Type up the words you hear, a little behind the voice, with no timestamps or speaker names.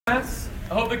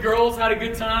I hope the girls had a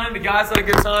good time. The guys had a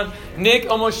good time. Nick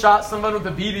almost shot someone with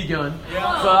a BB gun.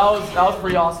 Yeah. So that was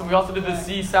pretty awesome. We also did the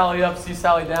See Sally Up, See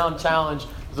Sally Down challenge. It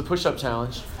was a push-up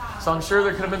challenge. So I'm sure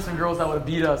there could have been some girls that would have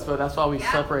beat us, but that's why we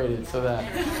separated so that,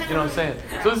 you know what I'm saying.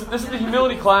 So this is the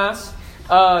humility class.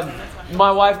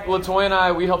 My wife, LaToya, and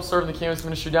I, we help serve in the campus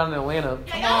ministry down in Atlanta.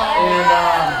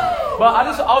 And but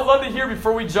I would love to hear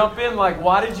before we jump in, like,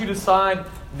 why did you decide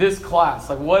this class?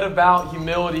 Like, what about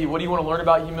humility? What do you want to learn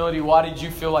about humility? Why did you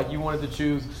feel like you wanted to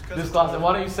choose this class? And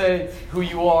why don't you say who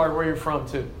you are and where you're from,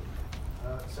 too?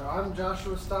 So I'm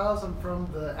Joshua Stiles. I'm from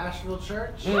the Asheville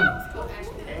Church.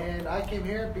 And I came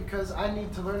here because I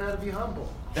need to learn how to be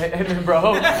humble. Amen,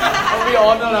 bro. We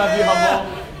all know how to be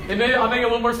humble. And maybe I'll make it a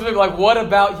little more specific. Like, what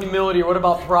about humility or what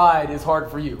about pride is hard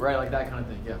for you, right? Like that kind of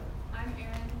thing, yeah. I'm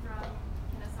Erin from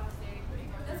Kennesaw State.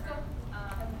 Let's go.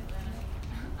 Atlanta.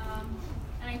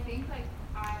 And I think, like,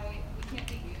 we can't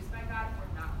be used by God if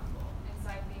we're not humble. And so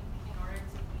I think in order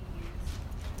to be used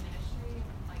in the ministry,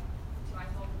 like, to my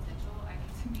full potential, I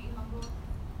need to be humble.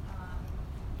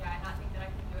 And not think that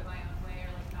I can do it my own way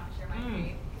or, like, not share my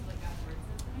faith because, like, God's word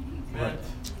says that I need to. Right.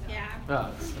 Yeah. Oh,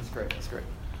 that's great. That's great.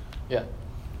 Yeah.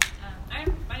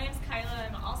 My name's Kyla.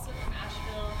 I'm also from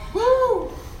Asheville.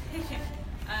 Woo!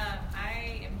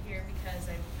 I am here because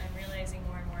I'm realizing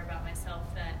more and more about myself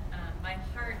that my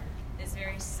heart is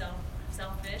very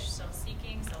selfish,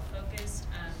 self-seeking, self-focused.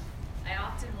 I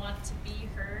often want to be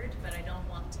heard, but I don't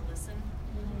want to listen.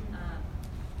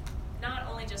 Not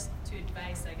only just to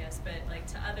advice, I guess, but like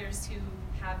to others who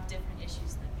have different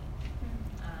issues than me,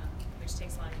 which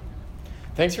takes a lot of humility.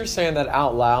 Thanks for saying that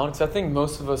out loud, because I think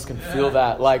most of us can feel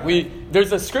that. Like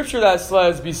there's a scripture that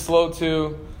says, "Be slow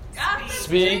to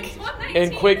speak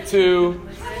and quick to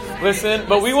listen."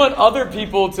 But we want other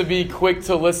people to be quick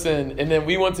to listen, and then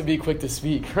we want to be quick to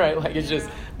speak, right? Like it's just.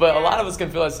 But a lot of us can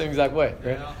feel that same exact way,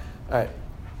 right? Yeah. All right.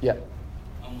 Yeah.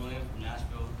 I'm William from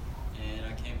Nashville, and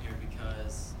I came here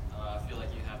because I feel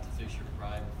like you have to fix your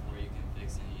pride before you can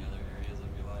fix any other areas of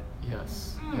your life.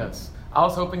 Yes. Yes. I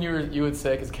was hoping you would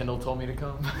say, because Kendall told me to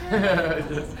come.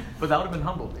 But that would have been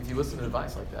humble if you listened to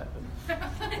advice like that.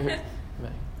 Hey,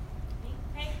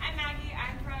 I'm Maggie.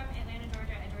 I'm from Atlanta,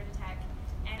 Georgia, at Georgia Tech.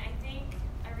 And I think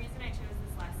a reason I chose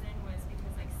this lesson was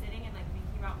because, like, sitting and, like,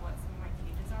 thinking about what some of my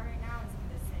cages are right now and some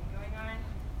of the sin going on,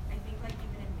 I think, like,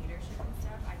 even in leadership and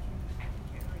stuff, I can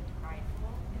get really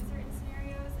prideful in certain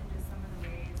scenarios, and just some of the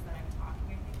ways that I'm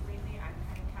talking, I think, lately, I'm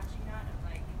kind of catching that of,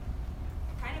 like,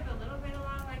 kind of a little bit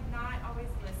along, like, not always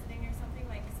listening or something,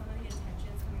 like, some of the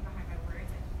intentions coming behind my words,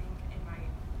 I think,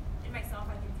 in myself,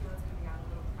 I can feel it's coming out a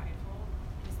little prideful,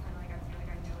 just kind of like, I feel like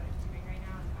I know what I'm doing right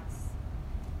now, and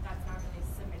that's not really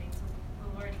submitting to the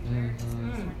Lord either, so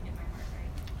I'm just trying to get my heart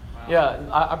right. Wow.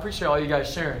 Yeah, I appreciate all you guys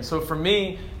sharing. So for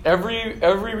me, every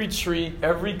retreat,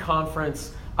 every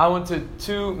conference, I went to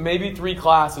 2, maybe 3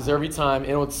 classes every time,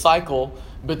 and it would cycle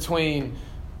between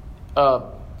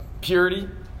purity,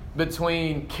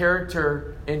 between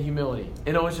character and humility.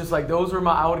 And it was just like,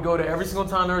 I would go to every single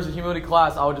time there was a humility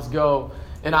class, I would just go.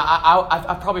 And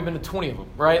I've probably been to 20 of them,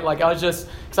 right? Like because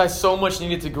I so much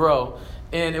needed to grow.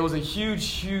 And it was a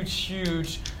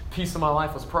huge piece of my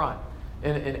life was pride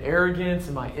and arrogance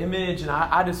and my image. And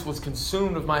I just was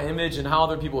consumed with my image and how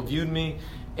other people viewed me.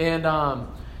 And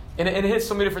it hit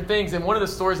so many different things. And one of the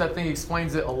stories I think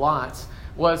explains it a lot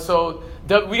was, so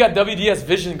we got WDS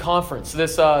Vision Conference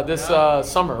this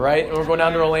summer, right? And we're going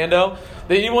down to Orlando.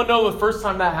 Did anyone know the first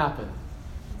time that happened?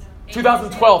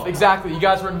 2012, exactly. You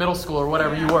guys were in middle school or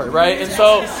whatever you were, right? And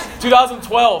so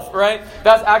 2012, right?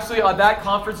 That's actually, that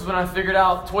conference is when I figured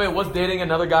out Toya was dating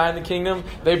another guy in the kingdom.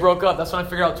 They broke up. That's when I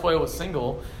figured out Toya was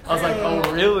single. I was like, oh,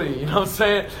 really? You know what I'm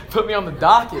saying? Put me on the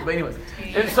docket. But anyways.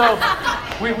 And so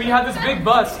we had this big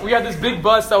bus. We had this big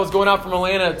bus that was going out from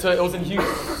Atlanta it was in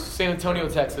Houston, San Antonio,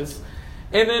 Texas.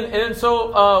 And then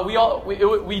so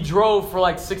we drove for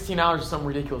like 16 hours or something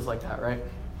ridiculous like that, right?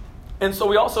 And so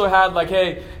we also had like,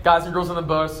 hey, guys and girls on the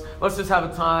bus, let's just have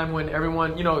a time when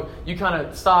everyone, you kind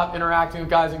of stop interacting with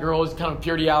guys and girls, kind of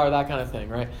purity hour, that kind of thing,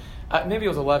 right? Maybe it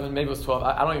was 11, maybe it was 12.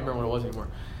 I don't even remember what it was anymore.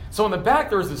 So in the back,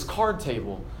 there was this card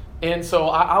table. And so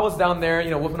I was down there,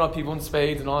 whipping up people in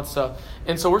spades and all that stuff.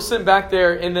 And so we're sitting back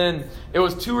there, and then it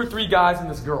was 2 or 3 guys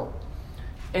and this girl.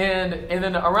 And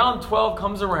then around 12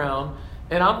 comes around,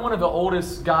 and I'm one of the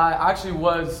oldest guy. I actually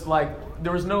was like,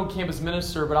 there was no campus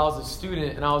minister, but I was a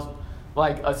student, and I was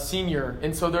like a senior.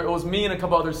 And so it was me and a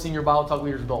couple other senior Bible Talk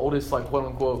leaders, the oldest, like, quote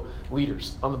unquote,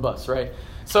 leaders on the bus, right?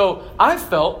 So I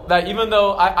felt that even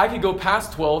though I could go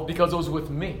past 12 because it was with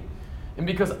me. And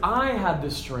because I had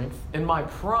the strength in my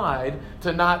pride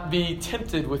to not be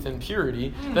tempted with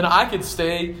impurity, then I could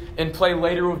stay and play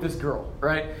later with this girl,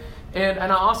 right? And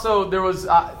I also, there was,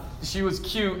 she was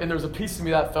cute, and there was a piece of me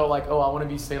that felt like, oh, I want to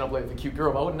be staying up late with a cute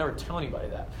girl, but I would never tell anybody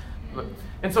that.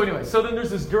 And so anyway, so then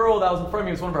there's this girl that was in front of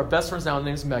me. It's one of our best friends now. Her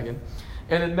name's Megan.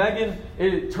 And then Megan,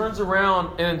 it turns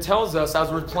around and tells us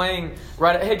as we're playing,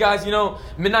 right, hey guys,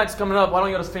 midnight's coming up. Why don't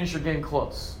you let us finish your game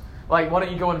close? Like, why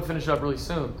don't you go in and finish it up really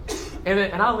soon?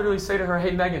 And I literally say to her, hey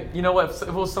Megan, you know what? If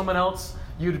it was someone else,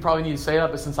 you'd probably need to say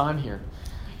that. But since I'm here,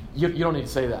 you don't need to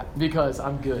say that because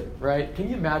I'm good, right? Can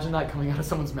you imagine that coming out of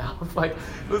someone's mouth? Like,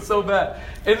 it was so bad.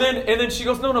 And then she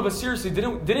goes, no, but seriously,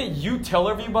 didn't you tell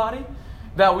everybody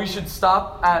that we should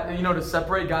stop at, to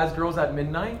separate guys, girls at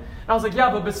midnight? And I was like, yeah,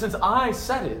 but since I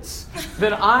said it,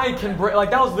 then I can break.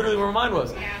 Like, that was literally where my mind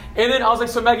was. Yeah. And then I was like,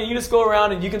 so Megan, you just go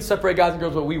around and you can separate guys and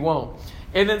girls, but we won't.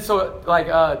 And then so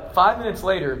 5 minutes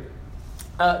later,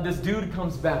 this dude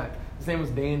comes back. His name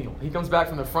was Daniel. He comes back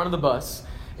from the front of the bus.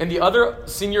 And the other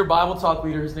senior Bible talk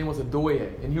leader, his name was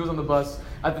Adoye. And he was on the bus.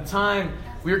 At the time,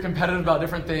 we were competitive about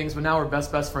different things, but now we're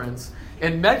best friends.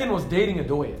 And Megan was dating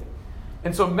Adoye.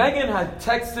 And so Megan had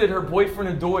texted her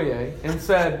boyfriend Adoye and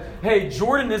said, hey,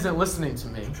 Jordan isn't listening to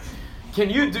me. Can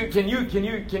you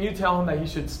tell him that he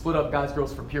should split up guys,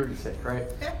 girls for purity's sake, right?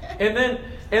 And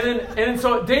then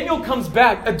so Daniel comes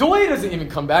back. Adoye doesn't even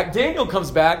come back. Daniel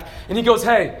comes back and he goes,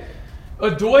 hey,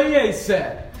 Adoye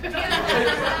said.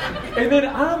 And then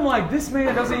I'm like, this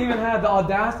man doesn't even have the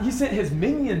audacity. He sent his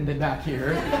minion back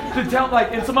here to tell,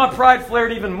 and so my pride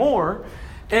flared even more.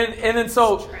 And then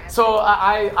so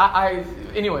I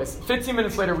anyways, 15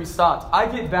 minutes later we stopped. I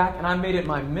get back and I made it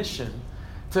my mission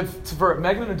for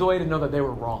Megan and Adoye to know that they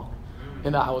were wrong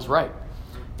and that I was right.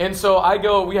 And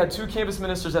so we had 2 campus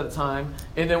ministers at the time,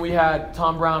 and then we had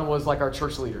Tom Brown was like our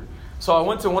church leader. So I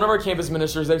went to one of our campus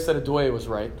ministers, they said Adoye was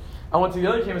right. I went to the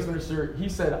other campus minister, he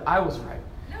said I was right.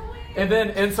 No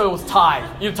way. And so it was tied.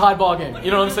 Tied ball game.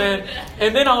 You know what I'm saying?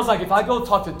 And then I was like, if I go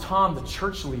talk to Tom, the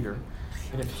church leader,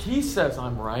 and if he says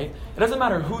I'm right, it doesn't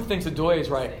matter who thinks Adoye is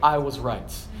right, I was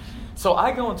right. So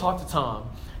I go and talk to Tom.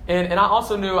 And I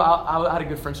also knew I had a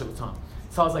good friendship with Tom.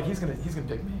 So I was like, he's gonna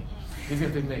pick me. He's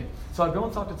going to pick me. So I go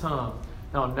and talk to Tom,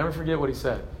 and I'll never forget what he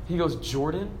said. He goes,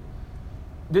 Jordan,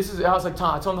 I was like,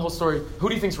 Tom, I told him the whole story. Who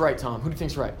do you think's right, Tom? Who do you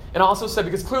think's right? And I also said,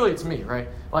 because clearly it's me, right?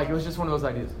 Like, it was just one of those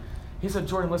ideas. He said,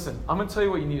 Jordan, listen, I'm going to tell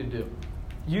you what you need to do.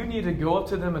 You need to go up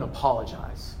to them and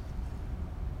apologize.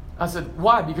 I said,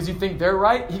 why? Because you think they're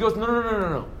right? He goes,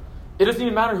 no. It doesn't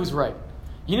even matter who's right.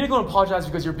 You need to go and apologize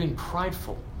because you're being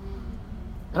prideful.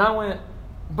 And I went,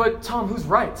 but Tom, who's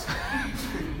right?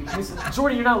 He said,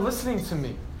 Jordan, you're not listening to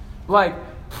me. Like,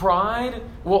 pride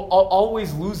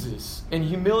always loses, and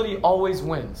humility always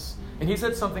wins. And he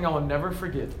said something I will never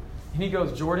forget. And he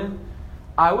goes, Jordan,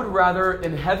 I would rather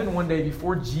in heaven one day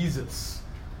before Jesus,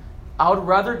 I would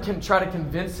rather try to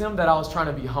convince him that I was trying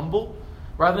to be humble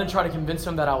rather than try to convince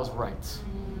him that I was right.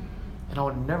 And I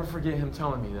would never forget him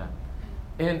telling me that.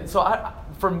 And so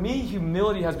for me,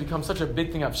 humility has become such a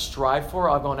big thing I've strived for,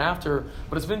 I've gone after,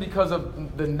 but it's been because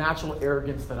of the natural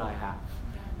arrogance that I have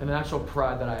and the natural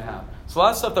pride that I have. So a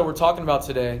lot of stuff that we're talking about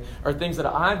today are things that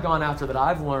I've gone after, that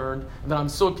I've learned, and that I'm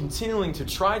still continuing to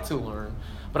try to learn.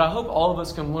 But I hope all of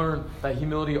us can learn that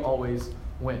humility always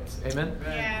wins. Amen?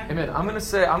 Yeah. Amen. I'm going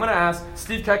to ask,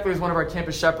 Steve Keckley is one of our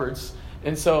campus shepherds.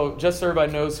 And so just so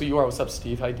everybody knows who you are. What's up,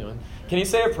 Steve? How you doing? Can you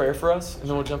say a prayer for us, and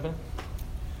then we'll jump in?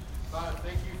 Father,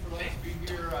 thank you for letting us be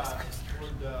here.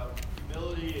 Lord,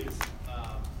 humility is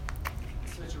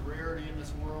such a rarity in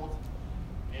this world,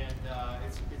 and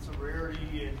it's a rarity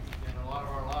in a lot of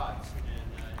our lives and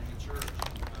in the church.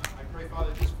 I pray,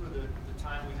 Father, just for the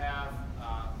time we have,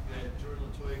 that Jordan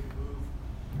and LaToya can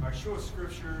move, show us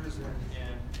scriptures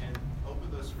and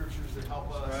open those scriptures that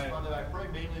help us. Right. Father, I pray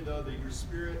mainly, though, that your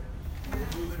Spirit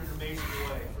will move in an amazing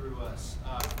way through us.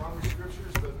 From the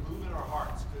scriptures, but move in our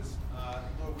hearts, because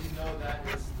Lord, we know that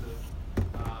is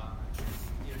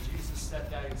Jesus set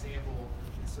that example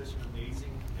in such an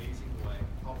amazing way.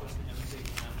 Help us to imitate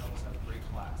him. Help us have a great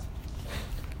class.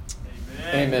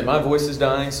 Amen. Amen. My voice is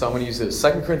dying, so I'm going to use this.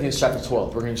 2 Corinthians chapter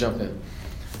 12. We're going to jump in.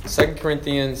 2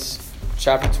 Corinthians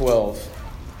chapter 12.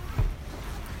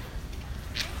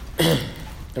 And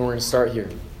we're going to start here.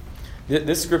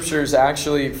 This scripture is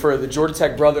actually for the Georgia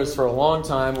Tech brothers for a long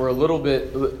time. We're a little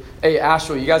bit... Hey,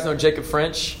 Asheville, you guys know Jacob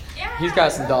French? Yeah. He's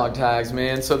got some dog tags,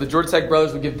 man. So the Georgia Tech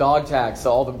brothers would give dog tags to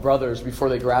all the brothers before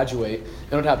they graduate.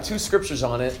 And it would have 2 scriptures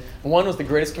on it. One was the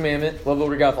greatest commandment. Love the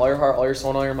Lord your God with all your heart, all your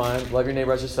soul, and all your mind. Love your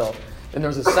neighbor as yourself. And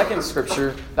there's a second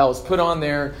scripture that was put on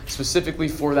there specifically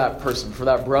for that person, for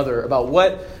that brother, about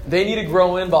what they need to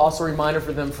grow in, but also a reminder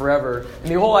for them forever. And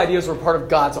the whole idea is we're part of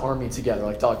God's army together,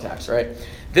 like dog tags, right?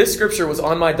 This scripture was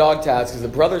on my dog tags because the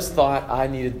brothers thought I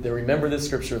needed to remember this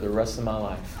scripture the rest of my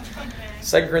life.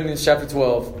 2 Corinthians chapter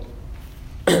 12.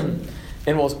 And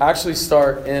we'll actually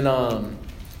start in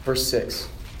verse 6.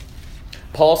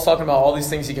 Paul's talking about all these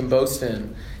things he can boast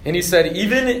in. And he said,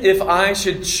 even if I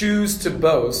should choose to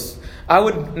boast, I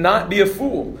would not be a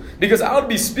fool, because I would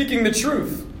be speaking the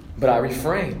truth, but I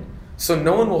refrain. So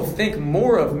no one will think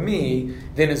more of me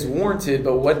than is warranted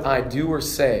but what I do or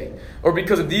say, or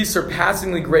because of these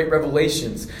surpassingly great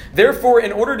revelations. Therefore,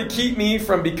 in order to keep me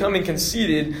from becoming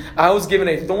conceited, I was given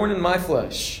a thorn in my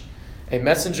flesh, a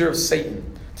messenger of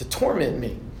Satan, to torment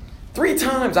me. 3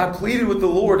 times I pleaded with the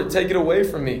Lord to take it away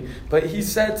from me, but he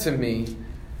said to me,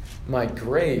 my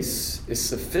grace is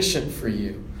sufficient for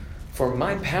you, for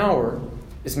my power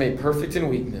is made perfect in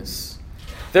weakness.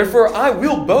 Therefore, I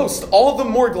will boast all the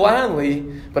more gladly,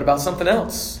 but about something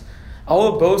else. I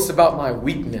will boast about my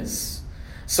weakness,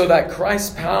 so that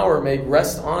Christ's power may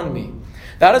rest on me.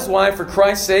 That is why, for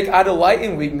Christ's sake, I delight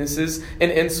in weaknesses,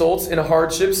 in insults, in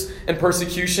hardships, in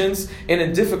persecutions, and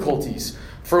in difficulties.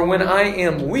 For when I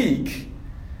am weak,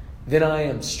 then I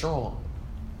am strong.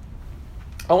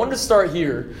 I want to start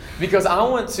here because I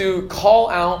want to call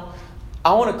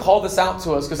this out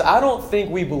to us because I don't think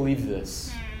we believe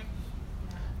this.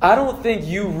 I don't think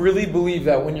you really believe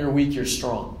that when you're weak, you're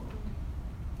strong.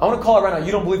 I want to call it right now.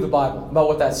 You don't believe the Bible about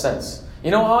what that says.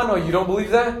 You know how I know you don't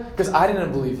believe that? Because I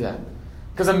didn't believe that.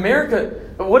 Because America,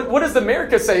 what does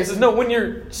America say? It says, no, when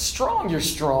you're strong,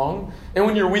 and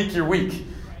when you're weak.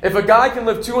 If a guy can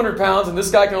lift 200 pounds and this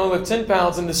guy can only lift 10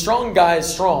 pounds and the strong guy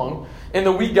is strong and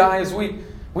the weak guy is weak,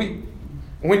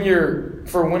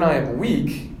 when I am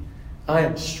weak, I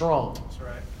am strong. That's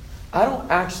right. I don't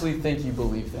actually think you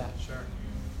believe that. Sure.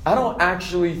 I don't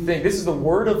actually think, this is the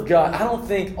Word of God, I don't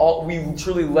think we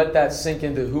truly let that sink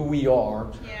into who we are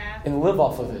and live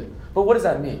off of it. But what does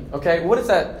that mean? Okay, what is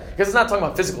that? Because it's not talking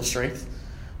about physical strength.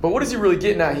 But what is he really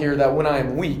getting at here that when I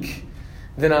am weak,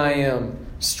 then I am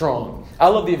strong? I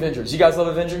love the Avengers. You guys love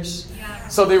Avengers? Yeah.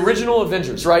 So the original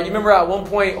Avengers, right? You remember at one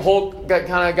point Hulk he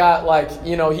kind of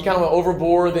went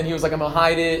overboard. Then he was like, I'm going to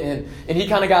hide it. And he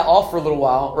kind of got off for a little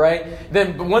while, right?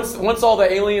 Then once all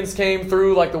the aliens came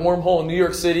through like the wormhole in New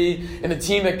York City and the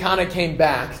team that kind of came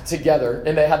back together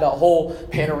and they had that whole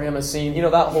panorama scene,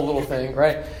 that whole little thing,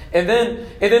 right? And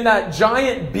then that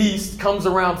giant beast comes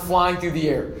around flying through the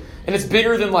air. And it's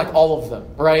bigger than like all of them,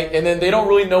 right? And then they don't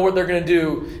really know what they're going to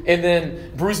do. And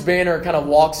then Bruce Banner kind of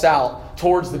walks out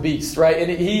towards the beast, right?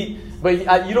 And you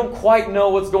don't quite know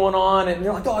what's going on. And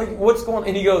you're like, oh, what's going on?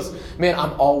 And he goes, man,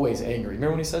 I'm always angry.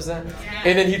 Remember when he says that? Yeah.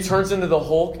 And then he turns into the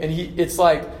Hulk. And it's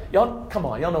like, y'all, come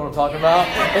on, y'all know what I'm talking about.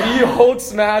 And he Hulk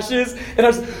smashes. And I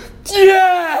was,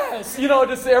 yes!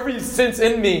 Just every sense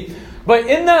in me. But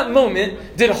in that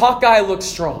moment, did Hawkeye look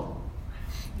strong?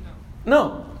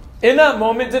 No. In that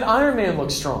moment, did Iron Man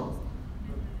look strong?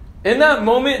 In that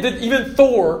moment, did even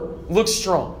Thor look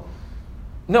strong?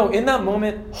 No, in that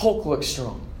moment, Hulk looked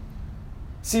strong.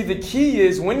 See, the key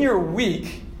is when you're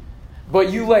weak,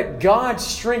 but you let God's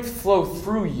strength flow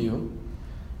through you,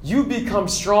 you become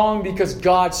strong because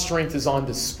God's strength is on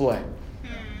display.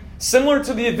 Similar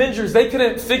to the Avengers, they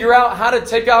couldn't figure out how to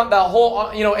take out that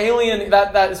whole alien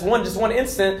that is just one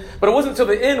instant. But it wasn't until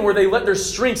the end where they let their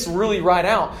strengths really ride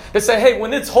out. They say, hey,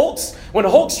 when Hulk's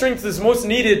strength is most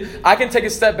needed, I can take a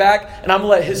step back and I'm gonna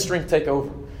let his strength take over.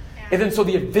 Yeah. And then so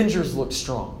the Avengers look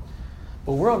strong.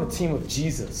 But we're on the team of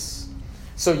Jesus.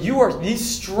 So you are the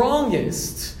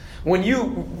strongest when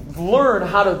you learn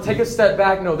how to take a step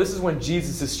back. No, this is when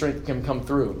Jesus' strength can come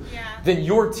through. Yeah. Then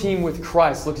your team with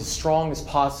Christ looks as strong as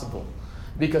possible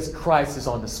because Christ is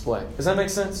on display. Does that make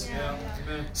sense? Yeah.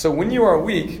 So when you are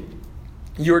weak,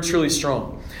 you are truly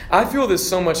strong. I feel this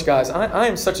so much, guys. I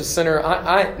am such a sinner.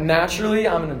 Naturally,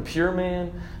 I'm an impure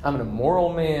man. I'm an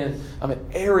immoral man. I'm an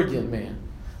arrogant man.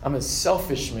 I'm a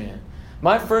selfish man.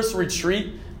 My first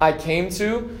retreat I came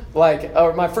to,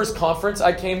 my first conference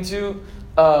I came to,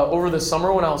 over the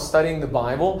summer when I was studying the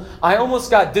Bible, I almost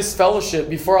got disfellowship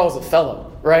before I was a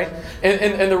fellow, right?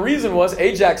 And the reason was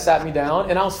Ajax sat me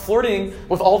down and I was flirting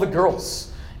with all the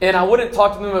girls. And I wouldn't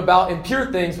talk to them about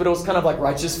impure things, but it was kind of like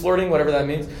righteous flirting, whatever that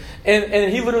means.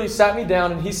 And he literally sat me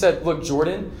down and he said, look,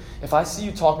 Jordan, if I see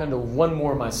you talking to one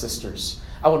more of my sisters,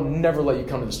 I will never let you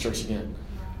come to this church again.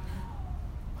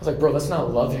 I was like, bro, that's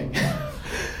not loving.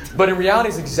 But in reality,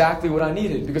 it's exactly what I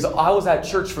needed because I was at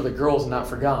church for the girls and not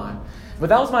for God. But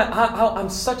that was I'm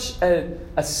such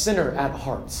a sinner at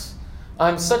heart.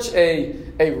 I'm such a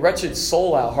wretched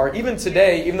soul at heart. Even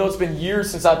today, even though it's been years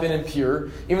since I've been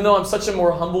impure, even though I'm such a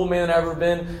more humble man than I've ever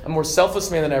been, a more selfless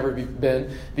man than I've ever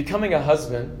been, becoming a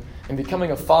husband and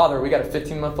becoming a father, we got a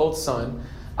 15-month-old son,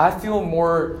 I feel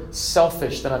more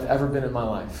selfish than I've ever been in my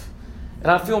life.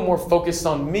 And I feel more focused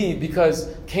on me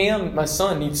because Cam, my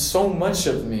son, needs so much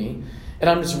of me. And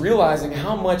I'm just realizing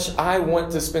how much I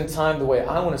want to spend time the way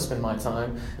I want to spend my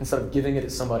time instead of giving it to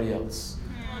somebody else.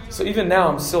 So even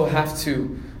now, I still have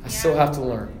to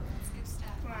learn.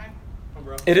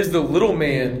 It is the little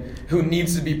man who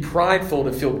needs to be prideful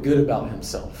to feel good about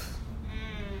himself.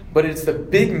 But it's the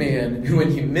big man who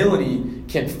in humility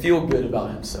can feel good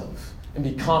about himself and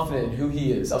be confident in who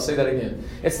he is. I'll say that again.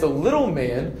 It's the little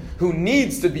man who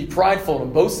needs to be prideful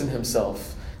and boast in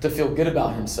himself to feel good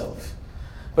about himself.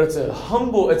 But it's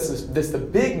the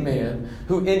big man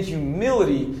who in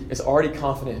humility is already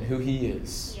confident in who he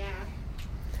is. Yeah.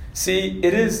 See,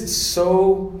 it is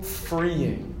so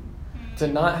freeing to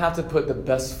not have to put the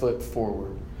best foot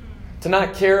forward. To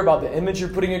not care about the image you're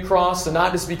putting across, to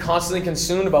not just be constantly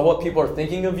consumed about what people are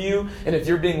thinking of you and if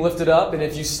you're being lifted up and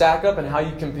if you stack up and how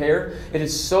you compare. It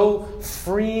is so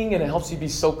freeing and it helps you be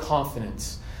so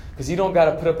confident. Because you don't got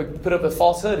to put up a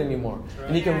falsehood anymore. Right.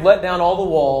 And you can let down all the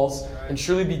walls and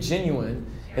truly be genuine.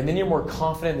 And then you're more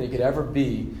confident than you could ever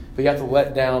be. But you have to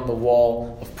let down the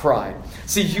wall of pride.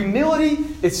 See, humility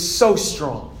is so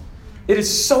strong. It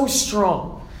is so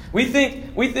strong. We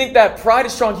think that pride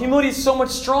is strong. Humility is so much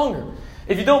stronger.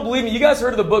 If you don't believe me, you guys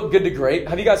heard of the book Good to Great?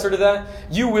 Have you guys heard of that?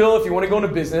 You will if you want to go into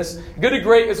business. Good to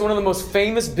Great is one of the most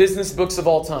famous business books of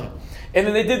all time. And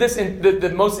then they did this in the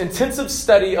most intensive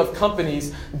study of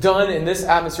companies done in this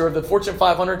atmosphere of the Fortune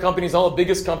 500 companies, all the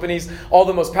biggest companies, all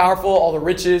the most powerful, all the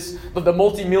richest, the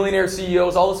multi-millionaire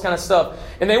CEOs, all this kind of stuff.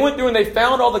 And they went through and they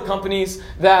found all the companies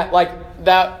that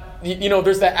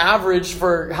there's the average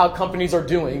for how companies are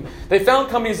doing. They found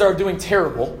companies that are doing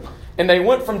terrible. And they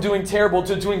went from doing terrible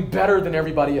to doing better than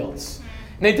everybody else.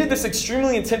 And they did this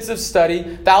extremely intensive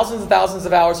study, thousands and thousands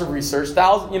of hours of research,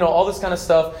 all this kind of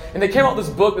stuff. And they came out with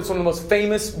this book that's one of the most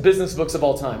famous business books of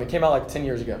all time. It came out like 10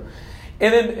 years ago.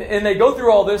 And they go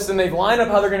through all this and they line up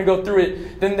how they're going to go through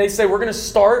it. Then they say, we're going to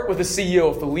start with the CEO,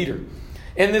 with the leader.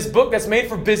 In this book that's made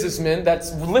for businessmen,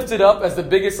 that's lifted up as the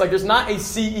biggest, there's not a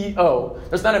CEO,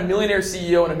 there's not a millionaire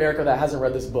CEO in America that hasn't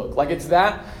read this book. It's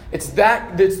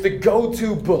the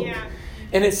go-to book. Yeah.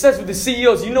 And it says with the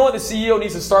CEOs, you know what the CEO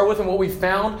needs to start with and what we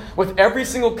found with every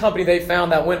single company they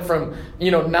found that went from,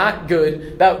 not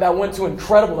good, that went to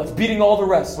incredible, that's beating all the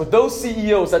rest. With those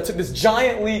CEOs that took this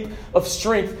giant leap of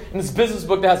strength in this business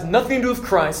book that has nothing to do with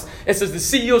Christ, it says the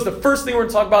CEOs, the first thing we're going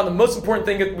to talk about, the most important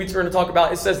thing that we're going to talk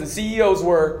about, it says the CEOs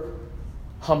were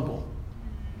humble.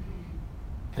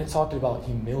 And it talked about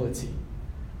humility.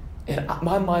 And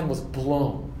my mind was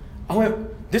blown. I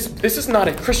went, this is not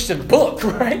a Christian book,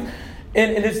 right?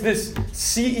 And it's this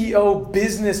CEO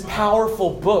business powerful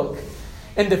book.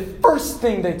 And the first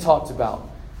thing they talked about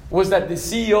was that the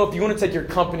CEO, if you want to take your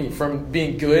company from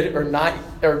being good or not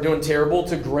or doing terrible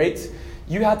to great,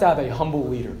 you have to have a humble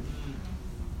leader.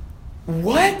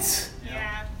 What?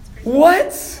 Yeah.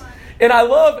 What? And I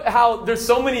love how there's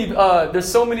so many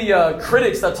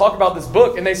critics that talk about this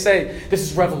book and they say this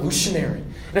is revolutionary.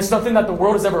 And it's nothing that the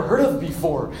world has ever heard of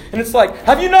before. And it's like,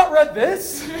 have you not read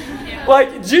this?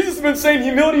 Yeah. Jesus has been saying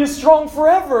humility is strong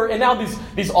forever. And now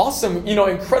these awesome,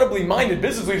 incredibly minded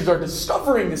business leaders are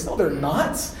discovering this. No, they're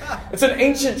not. It's an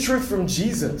ancient truth from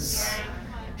Jesus.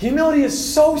 Humility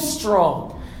is so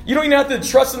strong. You don't even have to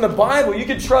trust in the Bible. You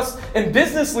can trust in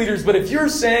business leaders. But if you're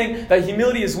saying that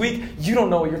humility is weak, you don't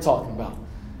know what you're talking about.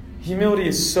 Humility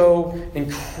is so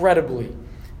incredibly,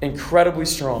 incredibly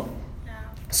strong.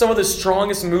 Some of the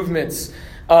strongest movements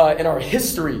in our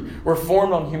history were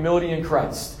formed on humility in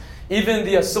Christ. Even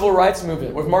the civil rights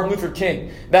movement with Martin Luther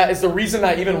King. That is the reason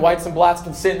that even whites and blacks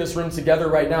can sit in this room together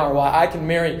right now, or why I can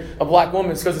marry a black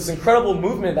woman. It's because this incredible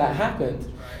movement that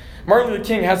happened. Martin Luther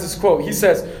King has this quote. He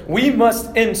says, "We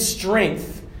must in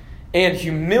strength and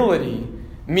humility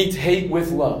meet hate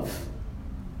with love."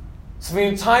 So the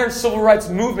entire civil rights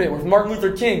movement with Martin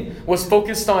Luther King was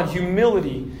focused on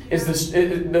humility.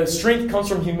 The strength comes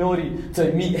from humility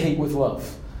to meet hate with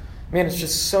love. Man, it's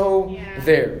just so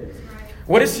there.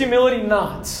 What is humility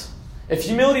not? If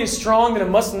humility is strong, then it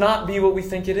must not be what we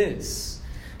think it is.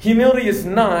 Humility is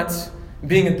not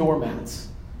being a doormat.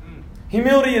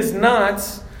 Humility is not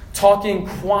talking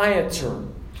quieter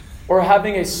or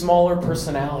having a smaller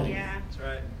personality. Yeah. That's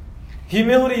right.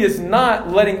 Humility is not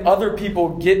letting other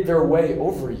people get their way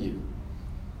over you.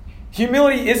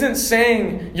 Humility isn't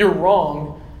saying you're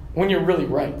wrong when you're really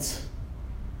right.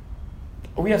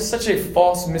 We have such a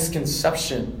false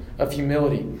misconception of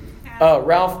humility.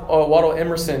 Ralph Waldo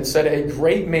Emerson said, "A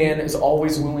great man is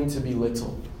always willing to be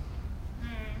little."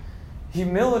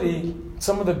 Humility,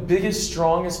 some of the biggest,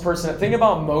 strongest person. Think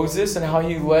about Moses and how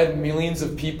he led millions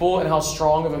of people and how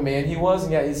strong of a man he was.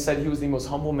 And yet he said he was the most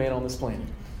humble man on this planet.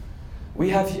 We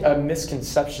have a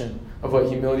misconception of what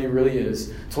humility really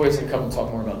is. Toya's going to come and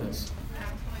talk more about this.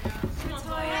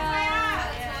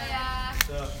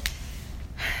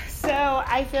 So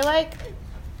I feel like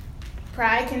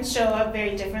pride can show up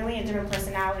very differently in different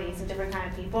personalities and different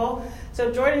kind of people. So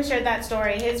Jordan shared that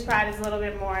story. His pride is a little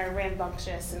bit more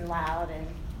rambunctious and loud and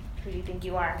who do you think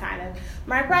you are kind of.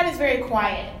 My pride is very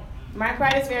quiet. My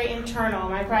pride is very internal.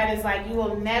 My pride is like you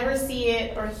will never see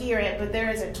it or hear it, but there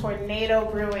is a tornado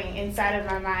brewing inside of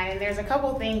my mind. And there's a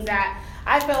couple things that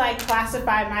I feel like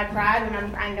classify my pride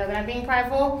when I know that I'm being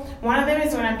prideful. One of them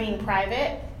is when I'm being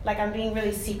private. Like I'm being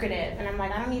really secretive and I'm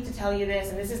like, I don't need to tell you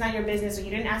this and this is not your business or you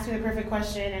didn't ask me the perfect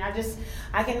question and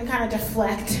I can kind of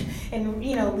deflect and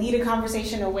lead a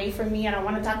conversation away from me. I don't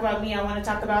want to talk about me, I want to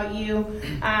talk about you.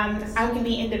 I can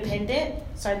be independent,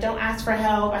 so I don't ask for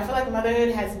help. I feel like motherhood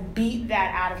has beat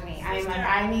that out of me. I'm like,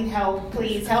 I need help,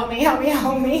 please help me.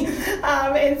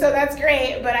 And so that's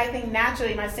great, but I think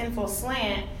naturally my sinful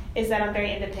slant is that I'm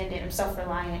very independent, I'm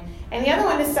self-reliant. And the other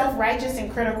one is self-righteous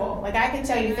and critical. Like I can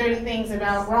tell you 30 things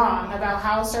about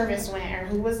how service went, or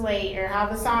who was late, or how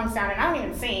the song sounded. I don't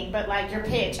even sing, but like your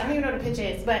pitch. I don't even know what a pitch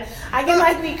is, but I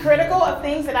can be critical of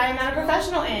things that I am not a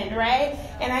professional in, right?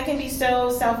 And I can be so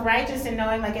self-righteous in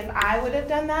knowing if I would have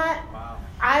done that,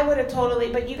 I would have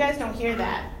totally, but you guys don't hear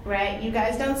that, right? You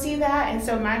guys don't see that, and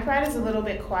so my pride is a little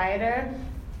bit quieter.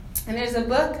 And there's a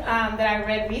book that I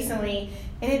read recently,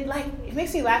 and it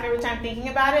makes me laugh every time thinking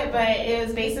about it, but it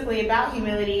was basically about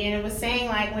humility, and it was saying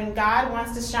when God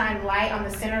wants to shine light on the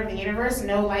center of the universe,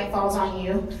 no light falls on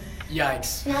you.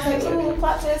 Yikes. And I was like, ooh,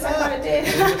 plot twist, I thought it did.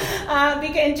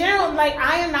 Because in general,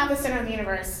 I am not the center of the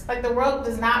universe. The world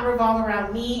does not revolve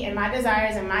around me and my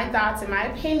desires and my thoughts and my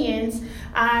opinions.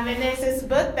 And there's this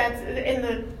book that's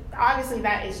obviously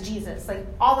that is Jesus.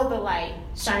 All of the light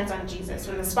shines on Jesus.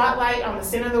 When the spotlight on the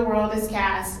center of the world is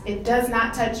cast, it does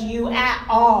not touch you at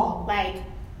all.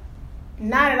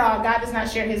 Not at all. God does not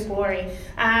share his glory.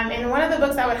 And one of the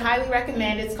books I would highly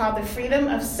recommend, it's called The Freedom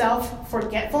of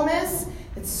Self-Forgetfulness.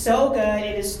 It's so good.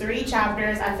 It is 3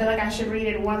 chapters. I feel like I should read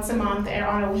it once a month or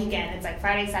on a weekend. It's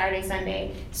Friday, Saturday,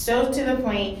 Sunday. So to the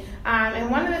point.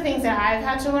 And one of the things that I've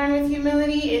had to learn with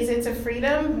humility is it's a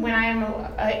freedom when I am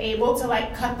able to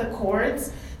cut the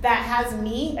cords that has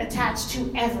me attached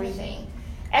to everything.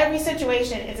 Every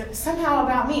situation is somehow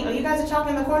about me. Oh, you guys are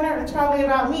talking in the corner? It's probably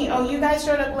about me. Oh, you guys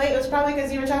showed up late? It was probably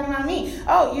because you were talking about me.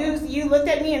 Oh, you looked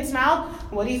at me and smiled?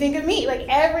 What do you think of me?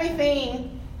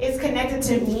 Everything is connected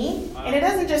to me, and it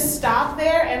doesn't just stop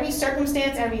there. Every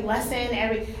circumstance, every lesson,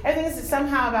 everything is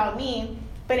somehow about me,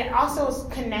 but it also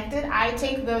is connected. I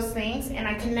take those things and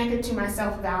I connect it to my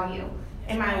self-value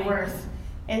and my worth.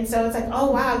 And so it's oh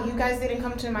wow, you guys didn't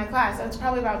come to my class. Oh, it's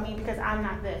probably about me because I'm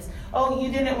not this. Oh,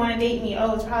 you didn't want to date me.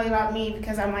 Oh, it's probably about me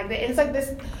because I'm like this.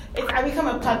 I become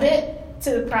a puppet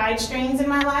to the pride strings in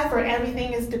my life where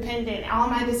everything is dependent. All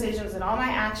my decisions and all my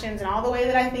actions and all the way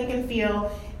that I think and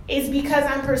feel is because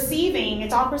I'm perceiving,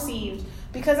 it's all perceived,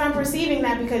 because I'm perceiving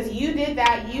that because you did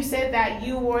that, you said that,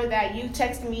 you wore that, you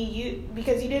texted me,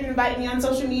 because you didn't invite me on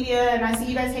social media and I see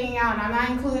you guys hanging out and I'm not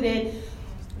included,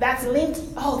 that's linked,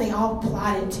 they all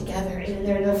plotted together.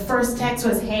 And the first text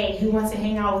was, hey, who wants to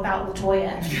hang out without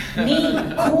LaToya?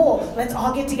 Me, cool, let's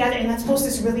all get together and let's post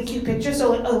this really cute picture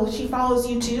so she follows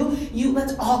you too,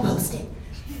 let's all post it.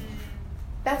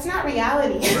 That's not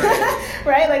reality,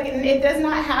 right? It does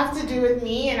not have to do with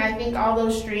me, and I think all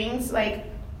those strings, I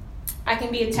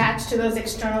can be attached to those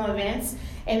external events,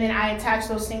 and then I attach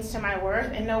those things to my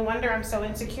worth, and no wonder I'm so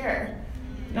insecure.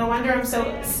 No wonder I'm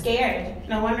so scared.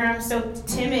 No wonder I'm so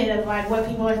timid of what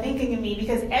people are thinking of me,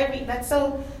 because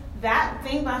that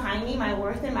thing behind me, my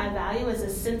worth and my value, is a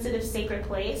sensitive, sacred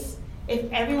place. If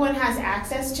everyone has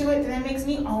access to it, then it makes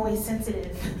me always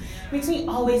sensitive. It makes me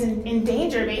always in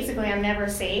danger, basically. I'm never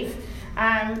safe.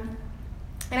 And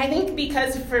I think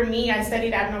because for me, I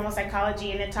studied abnormal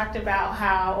psychology, and it talked about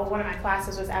how, one of my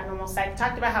classes was abnormal psych,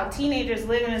 talked about how teenagers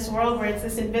live in this world where it's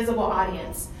this invisible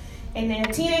audience. And in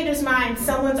a teenager's mind,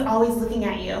 someone's always looking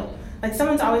at you.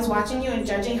 Someone's always watching you and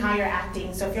judging how you're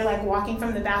acting. So if you're walking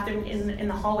from the bathroom in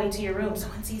the hallway to your room,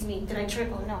 someone sees me. Did I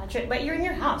trip? Oh no, I tripped. But you're in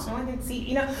your house. No one can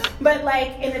see, But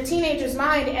in the teenager's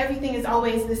mind, everything is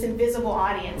always this invisible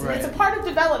audience. Right. And it's a part of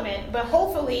development. But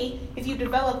hopefully, if you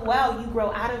develop well, you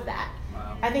grow out of that.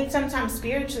 Wow. I think sometimes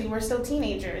spiritually we're still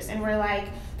teenagers and we're like,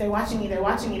 they're watching me.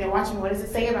 What does it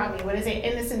say about me? What is it?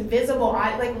 In this invisible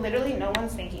eye, like literally no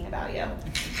one's thinking about you.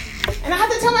 And I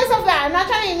have to tell myself that. I'm not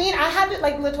trying to be mean. I have to,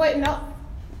 like, LaToya,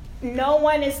 no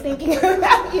one is thinking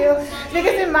about you.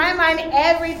 Because in my mind,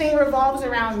 everything revolves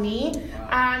around me.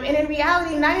 And in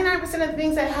reality, 99% of the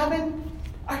things that happen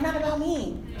are not about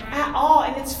me at all.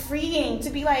 And it's freeing to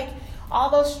be like, all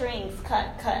those strings,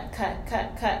 cut.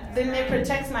 Then it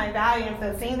protects my value. If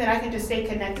the thing that I can just stay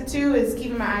connected to is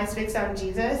keeping my eyes fixed on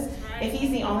Jesus, if he's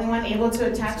the only one able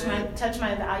to touch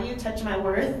my value, touch my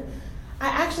worth, I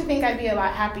actually think I'd be a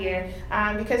lot happier.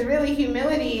 Because really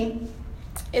humility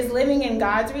is living in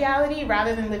God's reality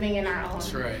rather than living in our own.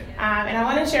 That's right. And I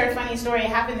want to share a funny story. It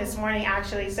happened this morning,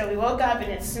 actually. So we woke up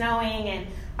and it's snowing, and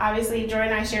obviously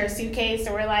Jordan and I share a suitcase,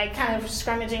 so we're like kind of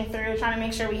scrummaging through, trying to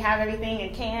make sure we have everything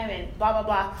and can and blah, blah,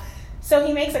 blah. So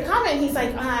he makes a comment. He's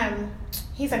like, I'm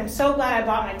so glad I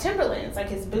bought my Timberlands, like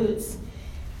his boots.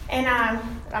 And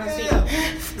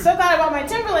so glad I bought my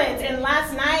Timberlands. And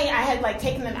last night I had like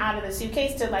taken them out of the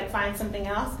suitcase to like find something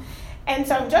else. And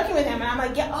so I'm joking with him, and I'm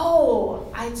like,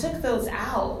 I took those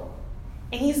out.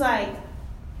 And he's like,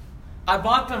 I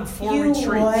bought them for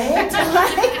retreat. What?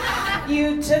 Like,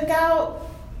 you took out,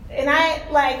 and I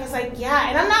was like, yeah.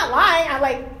 And I'm not lying. I'm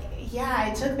like, yeah,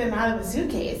 I took them out of the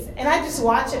suitcase. And I just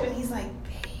watch it, and he's like,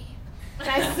 babe. And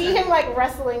I see him like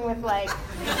wrestling with like,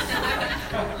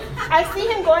 I see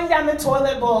him going down the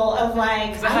toilet bowl of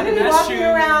like, I'm going to be walking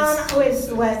around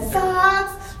with wet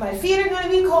socks. My feet are going to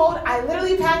be cold. I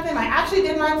literally packed them. I actually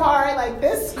did my part. Like,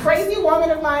 this crazy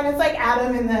woman of mine, it's like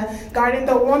Adam in the garden,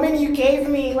 the woman you gave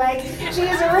me. Like, she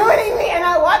is ruining me. And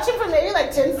I watch him for maybe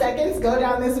like 10 seconds go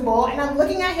down this bowl. And I'm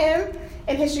looking at him,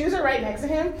 and his shoes are right next to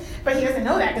him. But he doesn't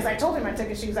know that because I told him I took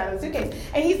his shoes out of the suitcase.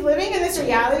 And he's living in this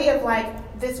reality of like,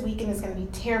 this weekend is going to be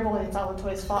terrible and it's all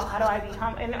LaToya's fault. How do I be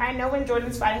humble? And I know when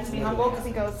Jordan's fighting to be humble because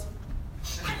he goes...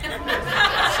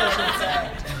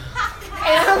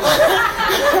 And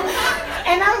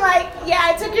I'm like, yeah,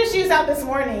 I took your shoes out this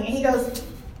morning. And he goes,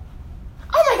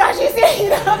 oh my gosh, you see,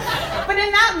 But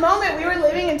in that moment, we were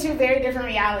living in two very different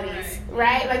realities,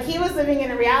 right? Like, he was living in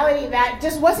a reality that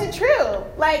just wasn't true.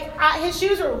 Like, his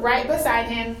shoes were right beside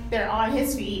him. They're on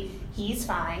his feet. He's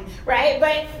fine, right?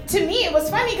 But to me, it was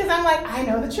funny because I'm like, I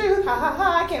know the truth. Ha, ha,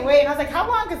 ha, I can't wait. And I was like, how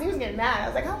long? Because he was getting mad. I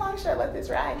was like, how long should I let this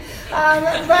ride? But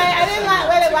I did not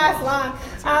let it last long.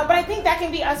 But I think that can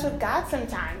be us with God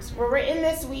sometimes. Where we're in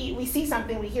this, we see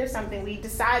something, we hear something, we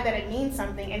decide that it means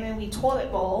something, and then we toilet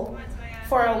bowl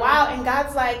for a while. And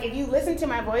God's like, if you listen to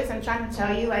my voice, I'm trying to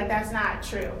tell you, like, that's not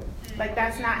true. Like,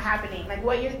 that's not happening. Like,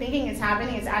 what you're thinking is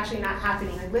happening is actually not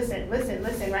happening. Like, listen,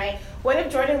 right? What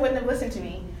if Jordan wouldn't have listened to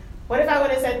me? What if I would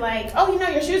have said, like, oh,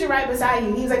 your shoes are right beside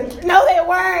you? He's like, no, they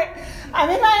weren't. I'm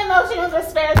in my emotional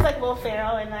despair. It's like Will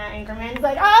Ferrell in that Anchorman. He's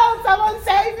like, oh, someone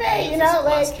save me.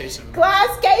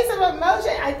 Glass case of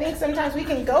emotion. I think sometimes we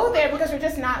can go there because we're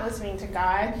just not listening to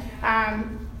God.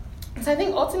 So I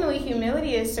think ultimately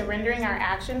humility is surrendering our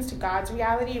actions to God's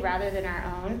reality rather than our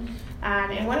own.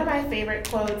 And one of my favorite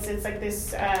quotes is like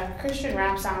this Christian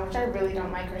rap song, which I really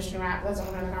don't like Christian rap. That's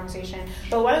another conversation.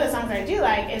 But one of the songs I do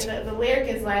like is the lyric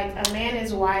is like, a man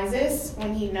is wisest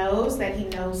when he knows that he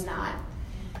knows not.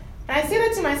 And I say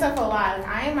that to myself a lot. Like,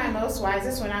 I am my most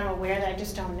wisest when I'm aware that I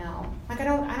just don't know. Like, I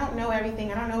don't know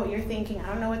everything. I don't know what you're thinking. I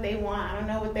don't know what they want. I don't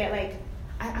know what they like.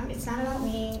 It's not about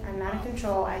me. I'm not in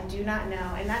control. I do not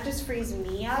know. And that just frees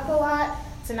me up a lot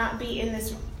to not be in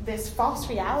this false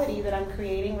reality that I'm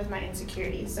creating with my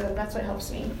insecurities. So that's what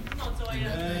helps me.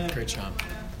 Great job.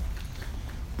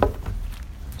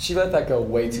 She let that go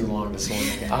way too long this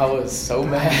morning. I was so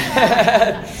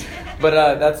mad.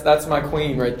 But that's my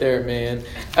queen right there, man.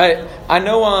 I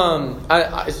know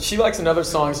she likes another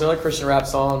song. It's another Christian rap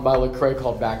song by Lecrae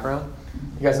called Background.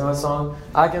 You guys know that song?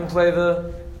 I can play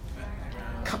the...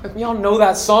 Y'all know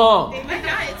that song. Oh my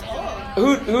God, it's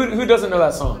old. Who doesn't know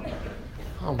that song?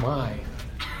 Oh my.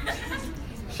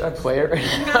 Should I play it right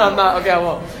now? I'm not. Okay, I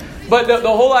won't. But the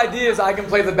whole idea is I can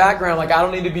play the background. Like, I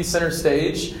don't need to be center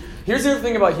stage. Here's the other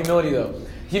thing about humility, though.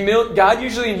 God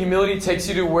usually in humility takes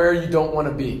you to where you don't want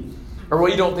to be, or where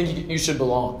you don't think you should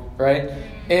belong, right?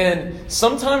 And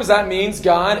sometimes that means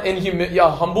God and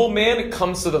a humble man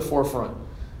comes to the forefront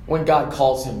when God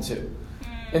calls him to.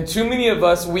 And too many of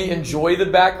us, we enjoy the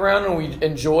background and we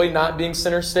enjoy not being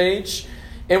center stage.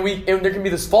 And there can be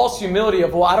this false humility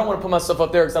of, well, I don't want to put myself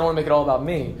up there because I don't want to make it all about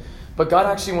me. But God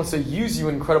actually wants to use you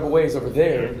in incredible ways over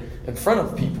there in front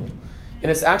of people. And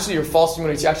it's actually your false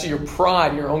humility. It's actually your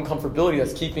pride, your own comfortability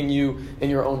that's keeping you in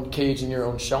your own cage, in your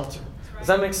own shelter. Does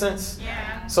that make sense?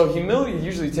 Yeah. So humility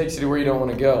usually takes you to where you don't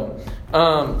want to go.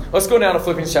 Let's go now to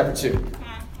Philippians chapter 2.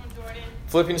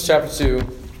 Philippians chapter 2.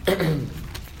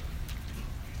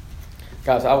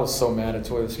 Guys, I was so mad at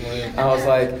Toy this morning. I was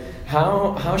like,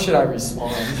 how should I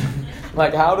respond?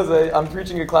 Like, I'm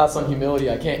preaching a class on humility.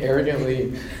 I can't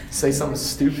arrogantly say something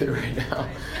stupid right now.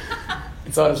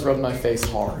 And so I just rubbed my face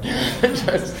hard.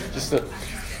 just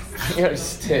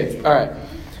tick. All right.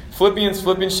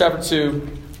 Philippians chapter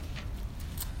 2.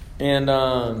 And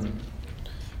we're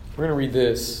going to read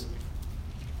this.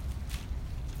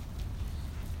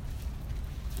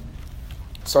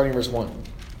 Starting in verse 1. It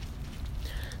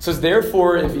says,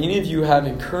 therefore, if any of you have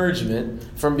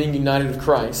encouragement from being united with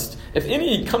Christ, if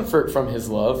any comfort from his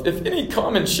love, if any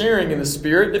common sharing in the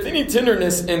Spirit, if any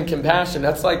tenderness and compassion.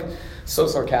 That's like so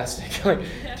sarcastic. Like,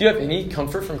 do you have any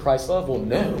comfort from Christ's love? Well,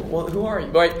 no. Well, who are you?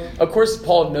 Right? Of course,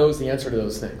 Paul knows the answer to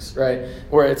those things, right?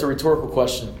 Where it's a rhetorical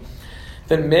question.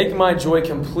 Then make my joy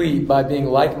complete by being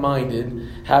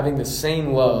like-minded, having the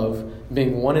same love,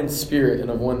 being one in spirit and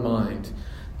of one mind.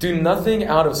 Do nothing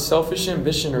out of selfish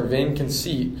ambition or vain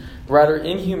conceit. Rather,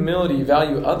 in humility,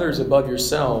 value others above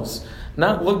yourselves,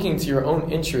 not looking to your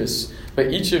own interests,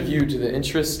 but each of you to the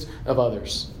interest of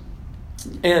others.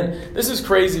 And this is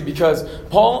crazy because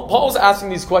Paul's asking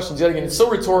these questions yet again. It's so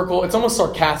rhetorical. It's almost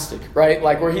sarcastic, right?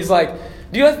 Like where he's like,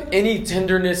 do you have any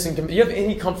tenderness and do you have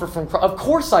any comfort from Christ? Of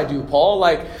course I do, Paul.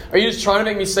 Like, are you just trying to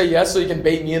make me say yes so you can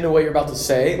bait me into what you're about to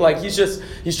say? Like, he's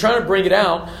trying to bring it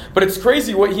out. But it's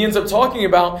crazy what he ends up talking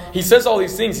about. He says all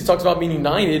these things. He talks about being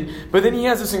united. But then he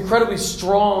has this incredibly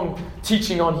strong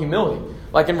teaching on humility.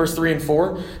 Like in verse 3 and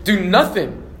 4. Do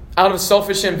nothing out of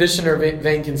selfish ambition or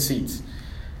vain conceit.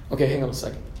 Okay, hang on a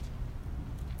second.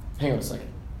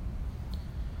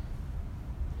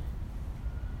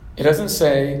 It doesn't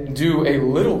say do a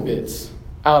little bit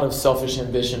out of selfish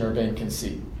ambition or vain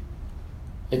conceit.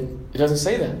 It doesn't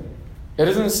say that. It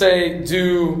doesn't say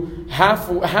do half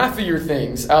of your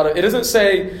things out of. It doesn't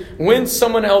say when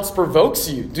someone else provokes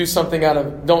you, do something out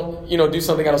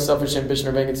of selfish ambition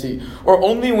or vain conceit, or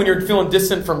only when you're feeling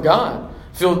distant from God,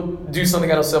 do something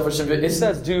out of selfish ambition. It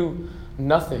says do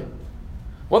nothing.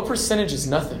 What percentage is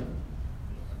nothing?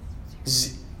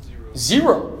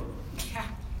 Zero.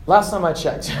 Last time I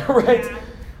checked, right? Yeah.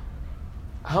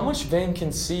 How much vain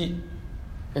conceit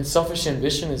and selfish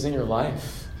ambition is in your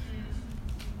life?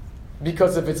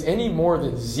 Because if it's any more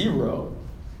than zero,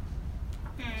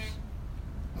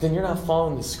 then you're not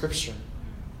following the Scripture.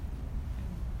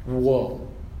 Whoa.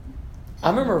 I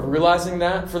remember realizing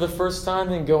that for the first time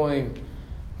and going,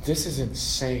 this is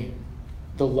insane.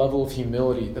 The level of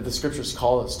humility that the Scriptures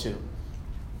call us to.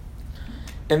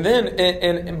 And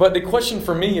then, but the question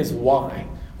for me is why?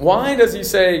 Why does he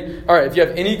say, all right, if you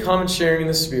have any common sharing in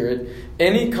the Spirit,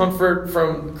 any comfort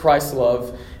from Christ's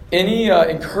love, any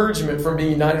encouragement from being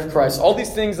united with Christ, all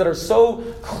these things that are so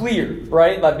clear,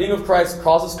 right? Like being with Christ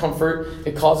causes comfort,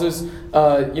 it causes,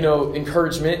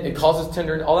 encouragement, it causes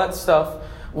tenderness, all that stuff.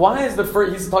 Why is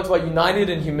he talks about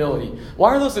united and humility?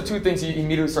 Why are those the two things he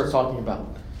immediately starts talking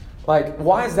about? Like,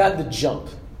 why is that the jump?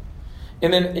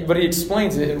 But he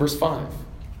explains it in verse 5.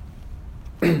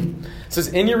 It says,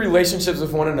 in your relationships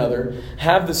with one another,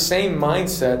 have the same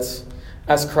mindsets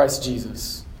as Christ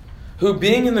Jesus, who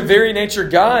being in the very nature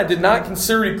God, did not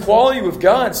consider equality with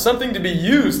God something to be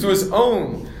used to his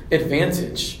own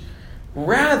advantage.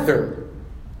 Rather,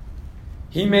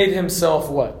 he made himself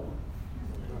what?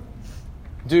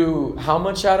 Do how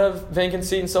much out of vain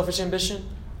conceit and selfish ambition?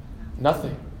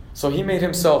 Nothing. So he made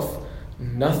himself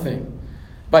nothing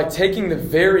by taking the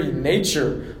very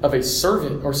nature of a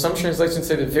servant, or some translations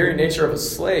say the very nature of a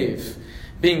slave,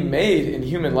 being made in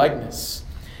human likeness.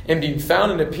 And being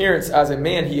found in appearance as a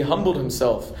man, he humbled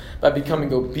himself by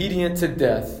becoming obedient to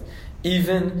death,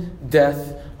 even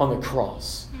death on the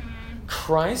cross.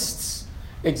 Christ's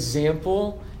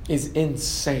example is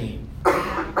insane.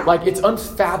 Like, it's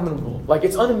unfathomable. Like,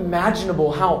 it's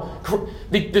unimaginable how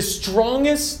the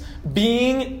strongest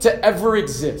being to ever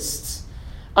exist.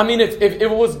 I mean, if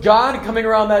it was God coming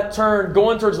around that turn,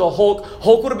 going towards the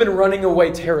Hulk would have been running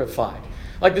away terrified.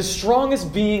 Like the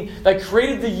strongest being that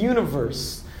created the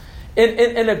universe.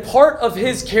 And a part of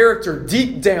his character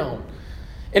deep down,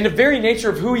 in the very nature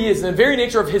of who he is, in the very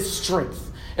nature of his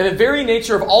strength, and the very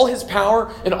nature of all his power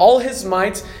and all his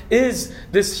might, is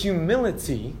this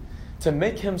humility to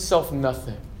make himself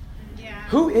nothing. Yeah.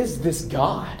 Who is this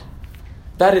God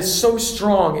that is so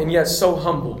strong and yet so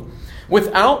humble?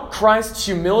 Without Christ's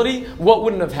humility, what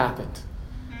wouldn't have happened?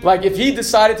 Like if he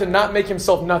decided to not make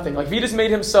himself nothing, like if he just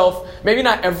made himself, maybe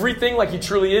not everything like he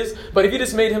truly is, but if he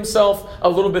just made himself a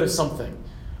little bit of something,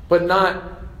 but not,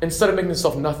 instead of making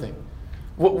himself nothing,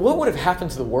 what would have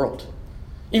happened to the world?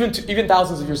 Even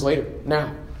thousands of years later,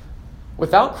 now.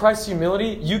 Without Christ's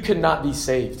humility, you could not be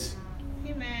saved.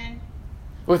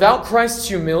 Without Christ's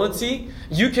humility,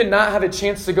 you cannot have a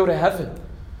chance to go to heaven.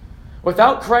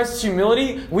 Without Christ's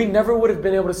humility, we never would have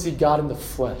been able to see God in the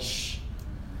flesh.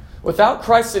 Without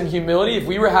Christ's humility, if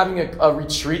we were having a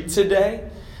retreat today,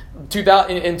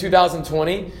 in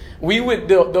 2020, we would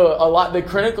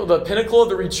the pinnacle of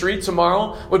the retreat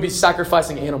tomorrow would be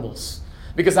sacrificing animals,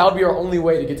 because that would be our only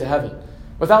way to get to heaven.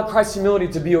 Without Christ's humility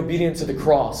to be obedient to the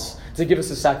cross, to give us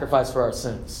a sacrifice for our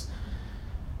sins.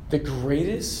 The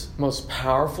greatest, most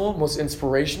powerful, most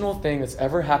inspirational thing that's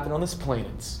ever happened on this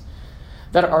planet,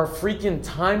 that our freaking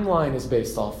timeline is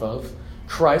based off of,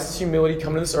 Christ's humility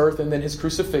coming to this earth and then his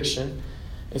crucifixion,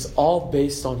 is all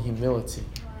based on humility.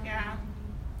 Yeah.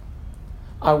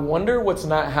 I wonder what's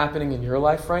not happening in your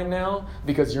life right now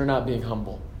because you're not being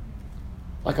humble.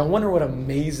 Like, I wonder what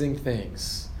amazing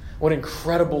things, what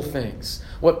incredible things,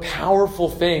 what powerful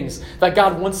things that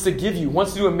God wants to give you,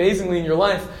 wants to do amazingly in your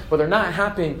life, but they're not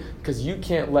happening because you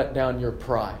can't let down your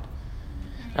pride.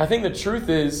 And I think the truth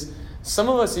is, some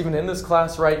of us, even in this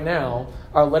class right now,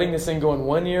 are letting this thing go in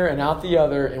one ear and out the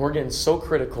other, and we're getting so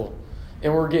critical,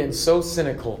 and we're getting so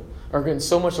cynical, or we're getting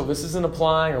so much of this isn't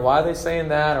applying, or why are they saying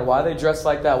that, or why are they dressed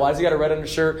like that, why has he got a red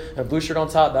undershirt and a blue shirt on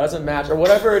top, that doesn't match, or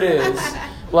whatever it is.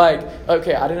 Like,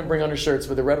 okay, I didn't bring undershirts,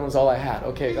 but the red one's all I had.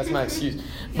 Okay, that's my excuse.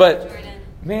 But,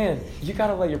 man, you got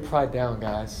to let your pride down,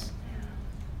 guys.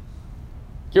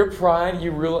 Your pride,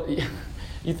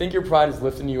 you think your pride is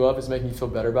lifting you up, is making you feel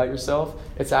better about yourself.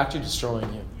 It's actually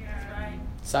destroying you.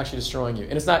 It's actually destroying you.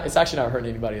 And it's actually not hurting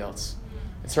anybody else.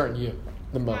 It's hurting you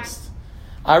the most.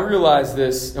 I realized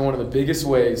this in one of the biggest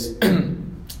ways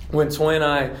when Toy and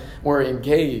I were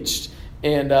engaged.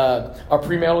 And our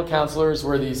premarital counselors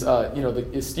were these,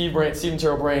 Steve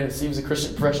Terrell Brand, and Steve's a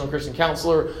professional Christian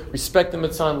counselor. Respect them a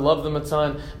ton, love them a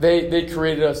ton. They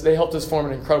created us. They helped us form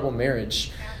an incredible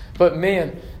marriage. But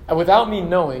man, without me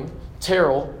knowing,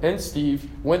 Terrell and Steve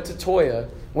went to Toya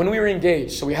when we were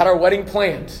engaged. So we had our wedding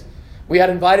planned. We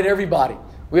had invited everybody.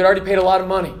 We had already paid a lot of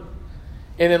money.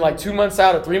 And then like 2 months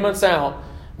out or 3 months out,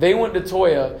 they went to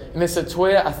Toya and they said,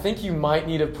 Toya, I think you might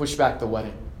need to push back the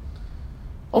wedding.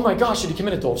 Oh my gosh, did he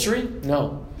commit adultery?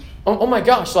 No. Oh my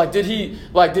gosh, did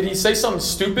he say something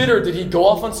stupid, or did he go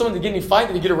off on someone? Did he get any fight?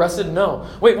 Did he get arrested? No.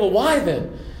 Wait, well, why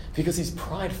then? Because he's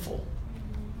prideful.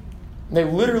 And they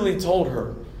literally told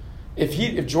her,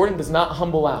 if Jordan does not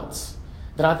humble out,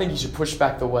 then I think you should push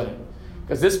back the wedding,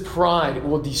 because this pride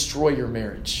will destroy your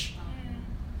marriage.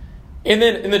 And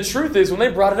the truth is, when they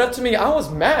brought it up to me, I was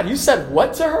mad. You said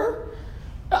what to her?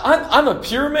 I'm a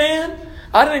pure man.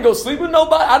 I didn't go sleep with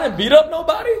nobody. I didn't beat up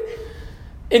nobody.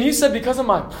 And you said because of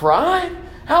my pride?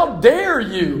 How dare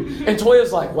you? And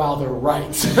Toya's like, wow, they're right.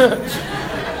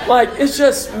 It's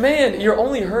just, man, you're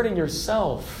only hurting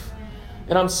yourself.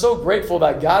 And I'm so grateful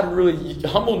that God really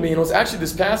humbled me. And it was actually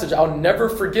this passage I'll never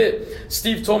forget.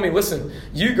 Steve told me, listen,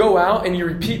 you go out and you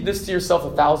repeat this to yourself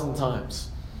 1,000 times.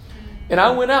 And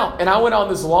I went out on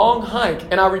this long hike,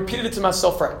 and I repeated it to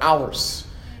myself for hours.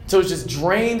 So it was just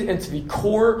drained into the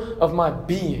core of my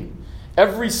being.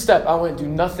 Every step I went, do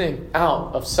nothing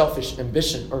out of selfish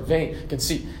ambition or vain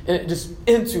conceit. And it just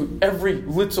into every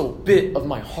little bit of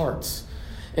my heart.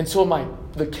 Until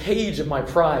the cage of my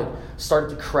pride started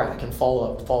to crack and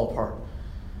fall apart.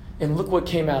 And look what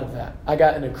came out of that. I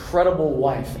got an incredible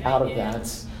wife out of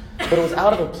that. But it was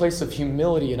out of a place of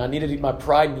humility, and my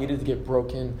pride needed to get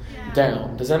broken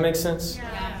down. Does that make sense?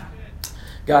 Yeah.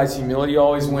 Guys, humility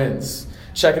always wins.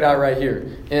 Check it out right here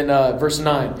in verse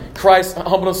 9. Christ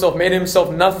humbled himself, made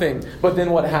himself nothing. But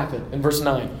then what happened in verse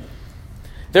 9?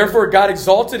 Therefore God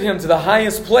exalted him to the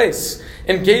highest place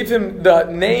and gave him the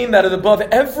name that is above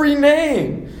every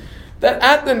name, that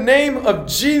at the name of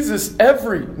Jesus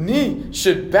every knee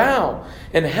should bow,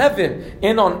 in heaven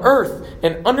and on earth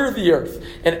and under the earth,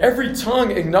 and every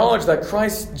tongue acknowledge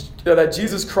that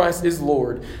Jesus Christ is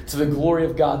Lord, to the glory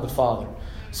of God the Father.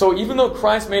 So even though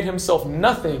Christ made himself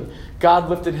nothing, God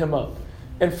lifted him up.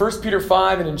 In 1 Peter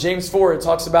 5 and in James 4, it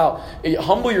talks about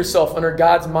humble yourself under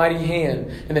God's mighty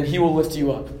hand, and then he will lift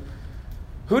you up.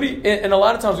 And a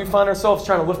lot of times we find ourselves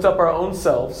trying to lift up our own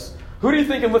selves. Who do you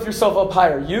think can lift yourself up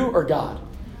higher, you or God?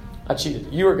 I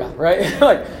cheated. You or God,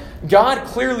 right? God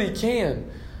clearly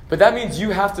can. But that means you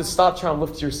have to stop trying to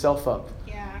lift yourself up.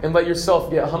 Yeah. And let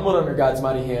yourself get humbled under God's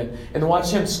mighty hand, and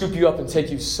watch him scoop you up and take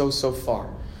you so far.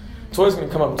 Toya's going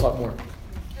to come up and talk more.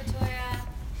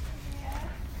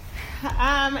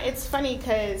 It's funny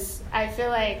because I feel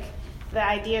like the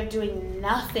idea of doing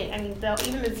nothing,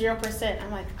 even the 0%,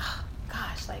 I'm like, oh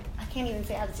gosh, I can't even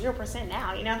say I have 0%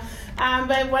 now, you know.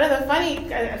 But one of the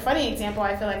funny example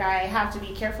I feel like I have to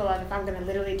be careful of if I'm going to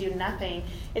literally do nothing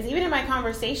is even in my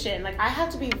conversation, like I have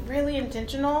to be really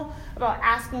intentional about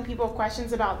asking people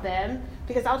questions about them,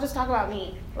 because I'll just talk about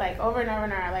me like over and over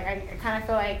and over. Like I kind of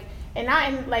feel like, and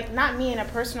not me in a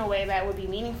personal way that would be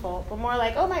meaningful, but more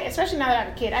like, especially now that I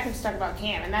have a kid, I can just talk about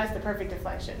Cam, and that is the perfect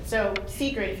deflection. So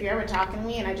secret, if you're ever talking to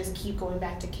me and I just keep going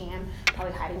back to Cam,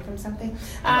 probably hiding from something.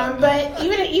 But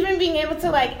even being able to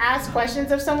like ask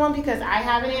questions of someone because I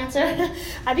have an answer.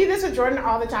 I do this with Jordan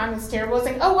all the time. It's terrible. It's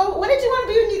like, oh, well, what did you want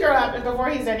to be when you grow up? And before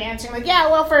he's done answering, like, yeah,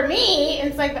 well, for me,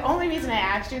 it's like the only reason I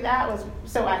asked you that was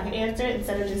so I could answer it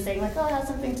instead of just saying like, oh, I have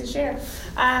something to share.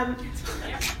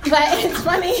 But it's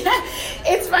funny.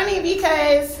 It's funny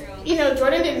because, you know,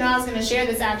 Jordan didn't know I was going to share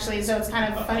this actually, so it's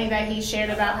kind of funny that he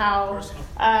shared about how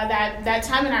that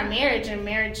time in our marriage and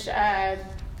marriage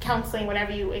counseling,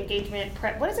 whatever you engagement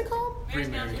prep, what is it called?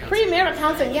 Premarital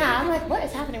counseling. Yeah, I'm like, what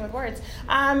is happening with words?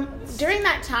 During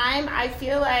that time, I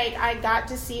feel like I got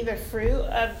to see the fruit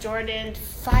of Jordan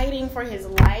fighting for his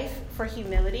life, for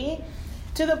humility,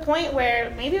 to the point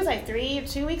where maybe it was like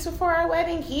 2 weeks before our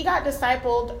wedding, he got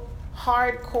discipled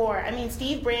hardcore. I mean,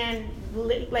 Steve Brand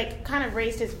like kind of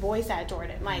raised his voice at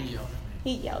Jordan. Like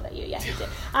he yelled at you. Yeah, he did.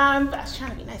 I was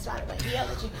trying to be nice about it, but he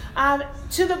yelled at you.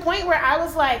 To the point where I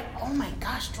was like, oh my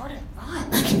gosh, Jordan, run.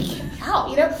 Get me out,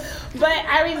 you know? But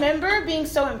I remember being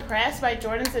so impressed by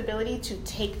Jordan's ability to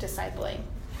take discipling,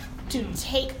 to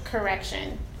take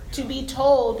correction, to be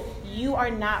told you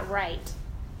are not right.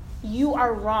 You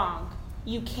are wrong.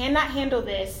 You cannot handle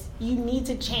this. You need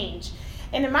to change.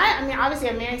 And obviously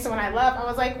I'm marrying someone I love. I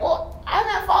was like, well, I'm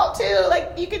at fault too.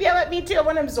 Like, you could yell at me too. I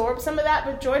want to absorb some of that.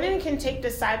 But Jordan can take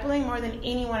discipling more than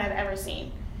anyone I've ever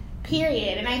seen.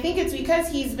 Period. And I think it's because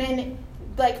he's been,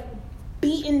 like,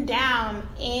 beaten down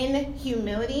in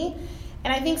humility.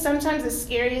 And I think sometimes the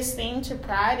scariest thing to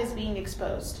pride is being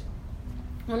exposed.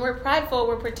 When we're prideful,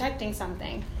 we're protecting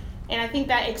something. And I think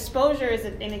that exposure is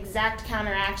an exact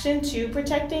counteraction to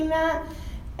protecting that.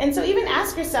 And so even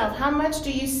ask yourself, how much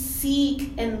do you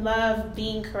seek and love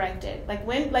being corrected?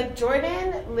 Like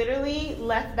Jordan literally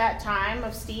left that time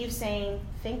of Steve saying,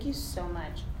 thank you so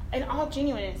much. In all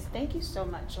genuineness, thank you so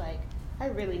much. Like, I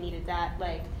really needed that.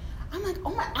 Like, I'm like,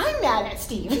 oh my, I'm mad at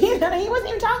Steve. You know, he wasn't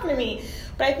even talking to me.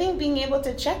 But I think being able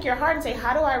to check your heart and say,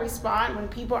 how do I respond when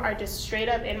people are just straight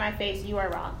up in my face, you are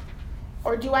wrong?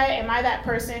 Or am I that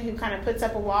person who kind of puts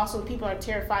up a wall so people are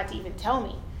terrified to even tell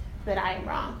me that I am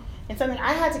wrong? And something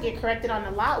I had to get corrected on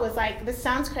a lot was like, this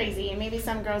sounds crazy, and maybe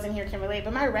some girls in here can relate,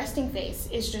 but my resting face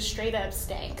is just straight up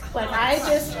stank. Like,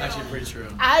 actually pretty true.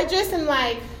 I just am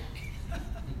like,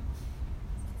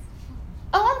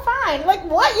 oh, I'm fine. Like,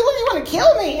 what? You really want to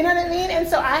kill me? You know what I mean? And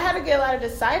so I had to get a lot of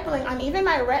discipling on even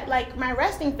my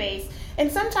resting face. And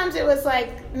sometimes it was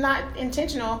like not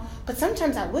intentional, but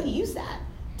sometimes I would use that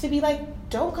to be like,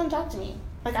 don't come talk to me.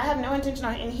 Like, I have no intention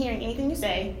on hearing anything you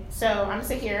say, so I'm going to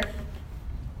sit here.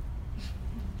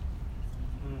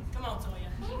 Come on,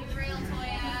 Toya. Keep it real,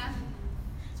 Toya.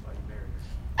 That's why you married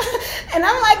her. And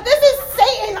I'm like, this is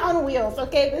Satan on wheels,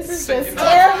 okay? This is just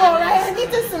terrible, right? I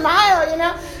need to smile, you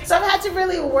know? So I've had to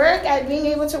really work at being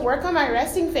able to work on my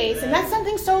resting face, and that's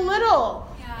something so little.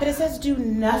 But it says do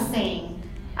nothing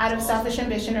out of selfish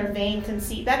ambition or vain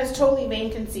conceit. That is totally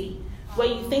vain conceit. What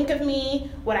you think of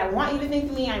me, what I want you to think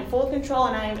of me, I'm full control,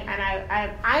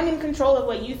 and I'm in control of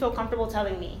what you feel comfortable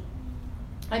telling me.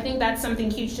 I think that's something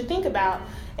huge to think about.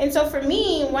 And so for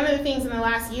me, one of the things in the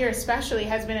last year especially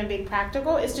has been a big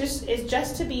practical is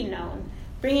just to be known.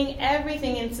 Bringing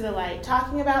everything into the light,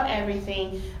 talking about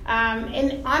everything,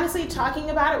 and honestly talking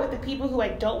about it with the people who I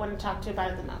don't want to talk to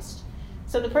about it the most.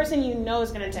 So the person you know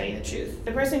is going to tell you the truth.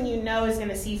 The person you know is going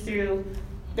to see through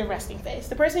the resting face.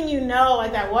 The person you know,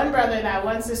 like that one brother, that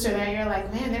one sister that you're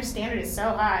like, man, their standard is so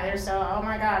high. They're so, oh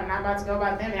my God, I'm not about to go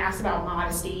about them and ask about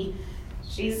modesty.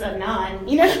 She's a nun.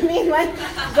 You know what I mean? Like,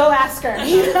 go ask her.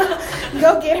 You know?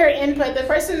 Go get her input. The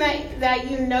person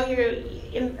that you know you're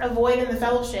avoiding the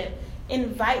fellowship,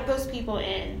 invite those people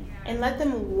in and let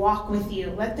them walk with you.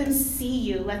 Let them see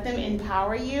you. Let them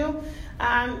empower you.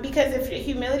 Because if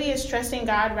humility is trusting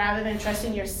God rather than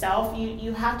trusting yourself,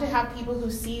 you have to have people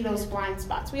who see those blind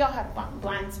spots. We all have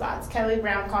blind spots. Kelly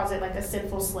Brown calls it like a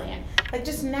sinful slant. Like,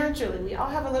 just naturally, we all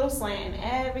have a little slant,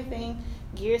 and everything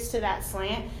gears to that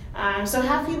slant. So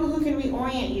have people who can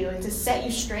reorient you and to set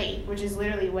you straight, which is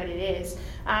literally what it is.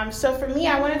 So for me,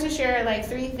 I wanted to share like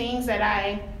 3 things that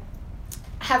I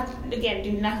have, again,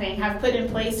 do nothing, have put in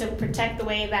place to protect the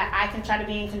way that I can try to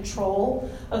be in control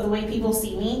of the way people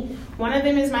see me. One of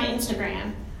them is my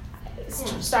Instagram.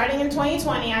 Starting in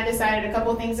 2020, I decided a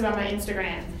couple things about my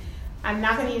Instagram. I'm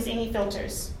not going to use any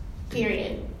filters,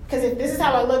 period. Because if this is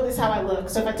how I look, this is how I look.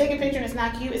 So if I take a picture and it's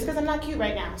not cute, it's because I'm not cute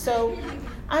right now. So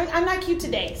I'm not cute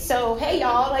today. So hey,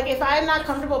 y'all, like if I'm not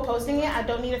comfortable posting it, I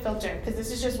don't need a filter. Because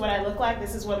this is just what I look like.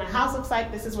 This is what my house looks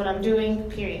like. This is what I'm doing,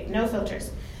 period. No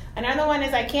filters. Another one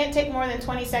is I can't take more than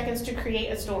 20 seconds to create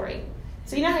a story.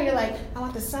 So you know how you're like, I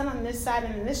want the sun on this side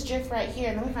and then this GIF right here,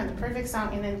 and let me find the perfect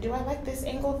song, and then do I like this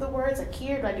angle of the words, like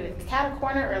here, do I do it cat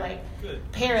corner or like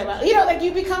parallel? You know, like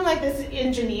you become like this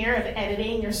engineer of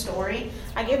editing your story.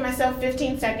 I give myself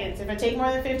 15 seconds. If I take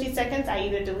more than 15 seconds, I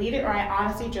either delete it or I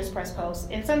honestly just press post.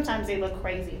 And sometimes they look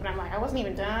crazy, and I'm like, I wasn't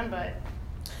even done, but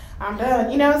I'm done,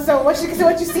 you know, so what you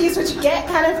see is what you get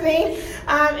kind of thing.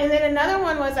 And then another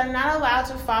one was I'm not allowed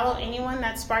to follow anyone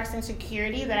that sparks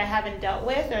insecurity that I haven't dealt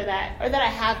with or that I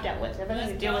have dealt with. If I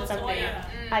need to deal with something,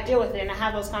 I deal with it and I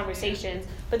have those conversations.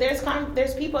 But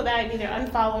there's people that I've either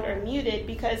unfollowed or muted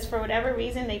because for whatever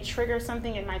reason they trigger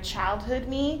something in my childhood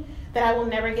me that I will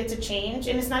never get to change.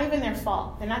 And it's not even their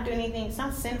fault. They're not doing anything. It's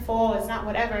not sinful. It's not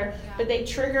whatever. But they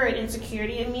trigger an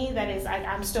insecurity in me that is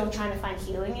I'm still trying to find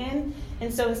healing in.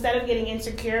 And so instead of getting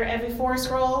insecure every 4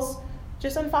 scrolls,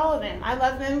 just unfollow them. I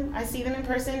love them. I see them in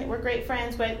person. We're great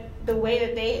friends. But the way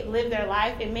that they live their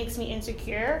life, it makes me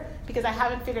insecure because I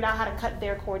haven't figured out how to cut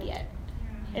their cord yet.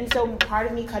 And so part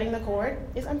of me cutting the cord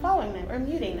is unfollowing them or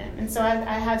muting them. And so I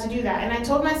had to do that. And I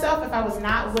told myself if I was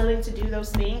not willing to do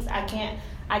those things, I can't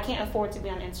afford to be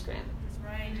on Instagram.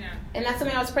 Right. Yeah. And that's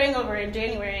something I was praying over in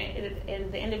January,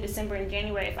 in the end of December and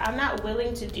January. If I'm not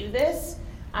willing to do this,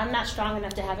 I'm not strong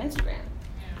enough to have Instagram.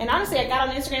 And honestly, I got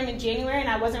on Instagram in January and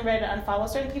I wasn't ready to unfollow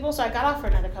certain people, so I got off for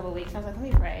another couple of weeks. I was like, let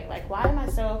me pray. Like, why am I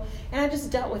so... And I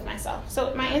just dealt with myself.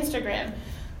 So my Instagram.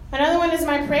 Another one is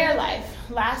my prayer life.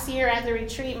 Last year at the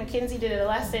retreat, Mackenzie did a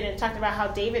lesson and talked about how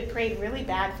David prayed really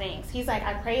bad things. He's like,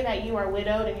 I pray that you are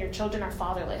widowed and your children are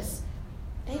fatherless.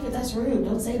 David, that's rude.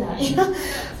 Don't say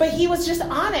that. But he was just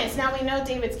honest. Now we know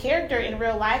David's character in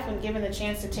real life when given the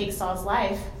chance to take Saul's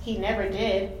life. He never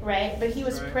did, right? But he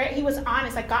was he was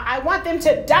honest. Like, God, I want them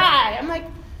to die. I'm like,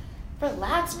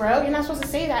 relax, bro. You're not supposed to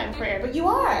say that in prayer. But you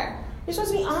are. You're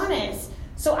supposed to be honest.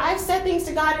 So I've said things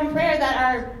to God in prayer that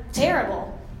are terrible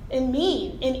and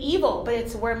mean and evil, but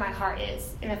it's where my heart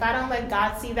is. And if I don't let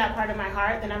God see that part of my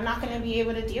heart, then I'm not going to be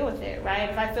able to deal with it, right?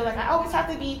 If I feel like I always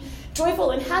have to be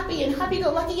joyful and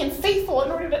happy-go-lucky and faithful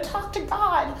in order to talk to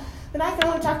God, then I can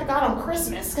only talk to God on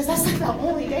Christmas because that's like the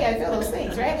only day I feel those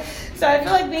things, right? So I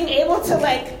feel like being able to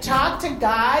like talk to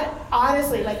God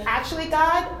honestly, like actually,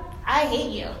 God, I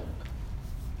hate you.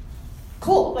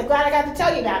 Cool. Like, glad I got to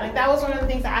tell you that. Like, that was one of the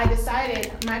things that I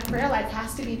decided my prayer life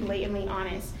has to be blatantly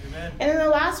honest. Amen. And then the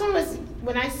last one was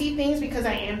when I see things, because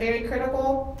I am very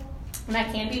critical and I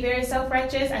can be very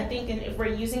self-righteous, I think if we're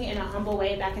using it in a humble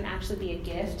way, that can actually be a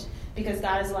gift because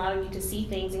God is allowing you to see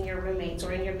things in your roommates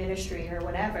or in your ministry or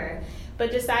whatever.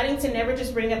 But deciding to never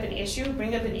just bring up an issue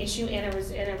and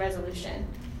a resolution.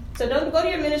 So don't go to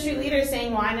your ministry leader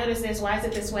saying, well, I noticed this. Why is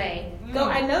it this way? Go,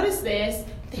 I noticed this.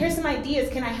 Here's some ideas.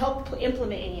 Can I help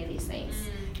implement any of these things?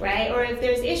 Right? Or if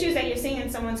there's issues that you're seeing in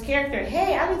someone's character,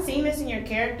 hey, I've been seeing this in your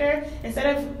character.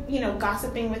 Instead of,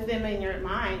 gossiping with them in your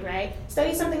mind, right?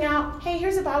 Study something out. Hey,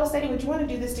 here's a Bible study. Would you want to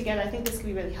do this together? I think this could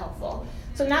be really helpful.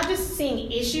 So not just seeing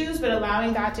issues, but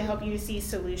allowing God to help you to see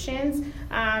solutions.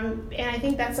 And I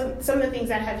think that's some of the things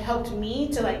that have helped me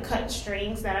to like cut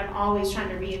strings that I'm always trying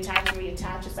to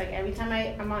reattach. It's like every time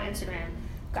I'm on Instagram,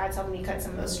 God's helping me cut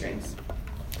some of those strings.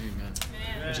 Amen.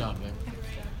 Good job, man.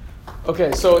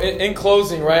 Okay, so in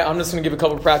closing, right, I'm just going to give a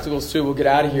couple of practicals too. We'll get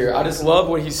out of here. I just love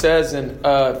what he says in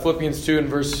Philippians 2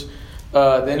 and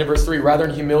the end of verse 3. Rather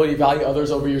in humility, value others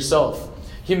over yourself.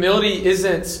 Humility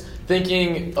isn't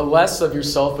thinking less of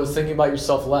yourself, but it's thinking about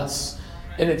yourself less.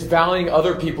 And it's valuing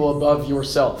other people above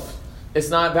yourself. It's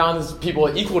not valuing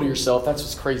people equal to yourself. That's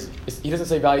just crazy. He doesn't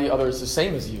say value others the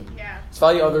same as you. Yeah. It's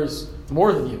value others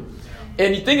more than you.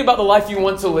 And you think about the life you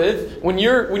want to live, when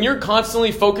you're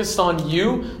constantly focused on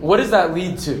you, what does that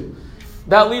lead to?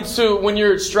 That leads to when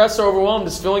you're stressed or overwhelmed,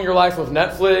 just filling your life with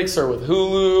Netflix or with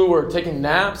Hulu or taking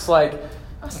naps. Like,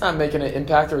 that's not making an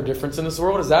impact or a difference in this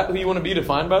world. Is that who you want to be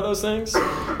defined by those things?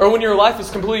 Or when your life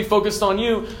is completely focused on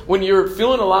you, when you're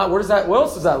feeling a lot, what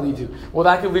else does that lead to? Well,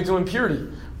 that could lead to impurity.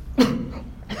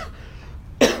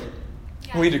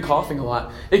 Lead to coughing a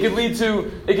lot. It could lead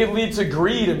to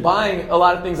greed and buying a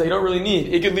lot of things that you don't really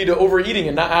need. It could lead to overeating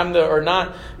and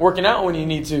not working out when you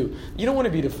need to. You don't want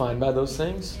to be defined by those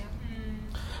things.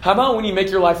 How about when you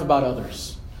make your life about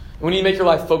others? When you make your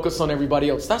life focus on everybody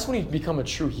else? That's when you become a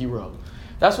true hero.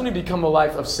 That's when you become a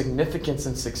life of significance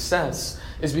and success,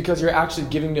 is because you're actually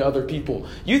giving to other people.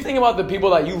 You think about the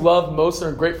people that you love most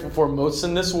and are grateful for most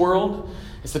in this world,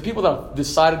 It's the people that have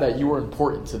decided that you are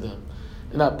important to them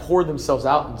and that poured themselves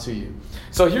out into you.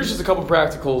 So here's just a couple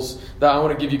practicals that I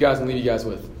want to give you guys and leave you guys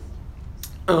with.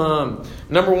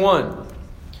 Number one,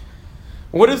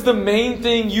 what is the main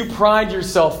thing you pride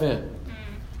yourself in?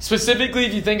 Specifically,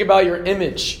 if you think about your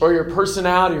image or your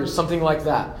personality or something like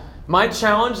that. My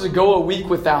challenge is to go a week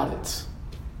without it.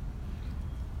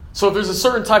 So if there's a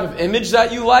certain type of image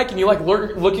that you like and you like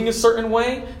looking a certain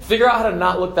way, figure out how to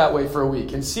not look that way for a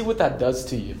week and see what that does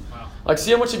to you. Wow. Like,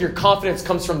 see how much of your confidence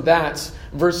comes from that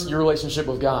versus your relationship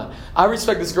with God. I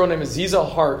respect this girl named Aziza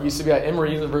Hart, used to be at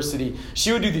Emory University.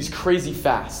 She would do these crazy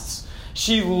fasts.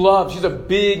 She's a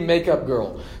big makeup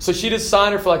girl. So she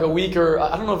decided for like a week, or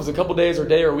I don't know if it was a couple days or a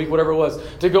day or a week, whatever it was,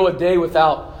 to go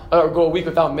a week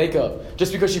without makeup,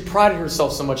 just because she prided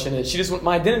herself so much in it.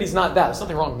 My identity's not that. There's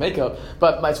nothing wrong with makeup,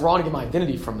 but it's wrong to get my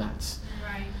identity from that.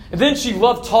 Right. And then she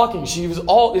loved talking. She is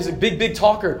a big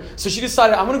talker. So she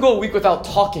decided, I'm going to go a week without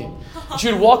talking.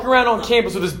 She would walk around on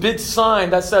campus with this big sign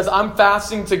that says, I'm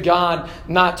fasting to God,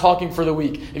 not talking for the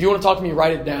week. If you want to talk to me,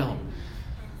 write it down.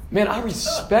 Man, I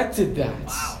respected that.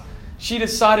 Wow. She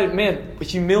decided, man,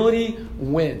 humility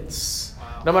wins.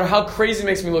 Wow. No matter how crazy it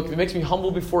makes me look, if it makes me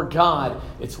humble before God,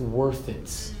 it's worth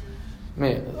it.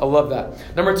 Man, I love that.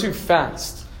 Number 2,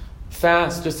 fast.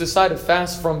 Fast. Just decide to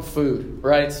fast from food,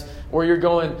 right? Where you're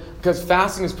going, because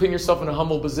fasting is putting yourself in a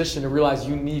humble position to realize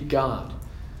you need God.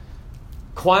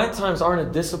 Quiet times aren't a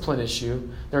discipline issue,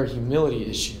 they're a humility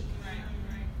issue.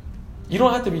 You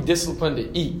don't have to be disciplined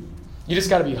to eat. You just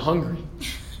got to be hungry.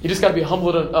 You just got to be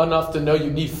humbled enough to know you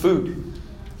need food.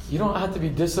 You don't have to be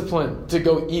disciplined to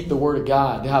go eat the Word of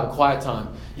God, to have a quiet time.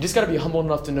 You just got to be humble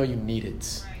enough to know you need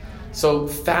it. So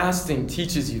fasting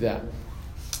teaches you that.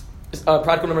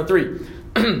 Practical number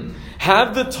 3.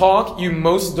 Have the talk you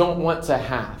most don't want to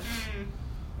have.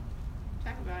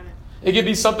 Talk about it. It could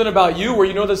be something about you where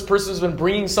you know this person's been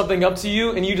bringing something up to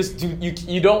you and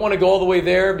you don't want to go all the way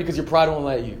there because your pride won't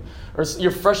let you. Or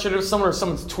you're frustrated with someone, or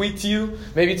someone's tweaked you.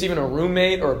 Maybe it's even a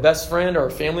roommate or a best friend or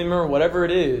a family member, whatever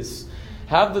it is.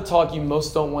 Have the talk you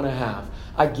most don't want to have.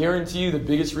 I guarantee you the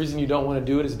biggest reason you don't want to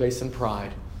do it is based in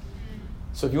pride.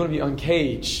 So if you want to be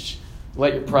uncaged,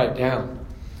 let your pride down.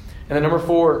 And then number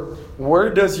 4,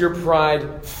 where does your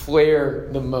pride flare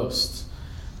the most?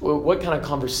 What kind of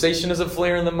conversation is it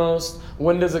flaring the most?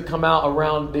 When does it come out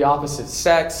around the opposite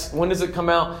sex? When does it come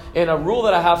out? And a rule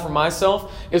that I have for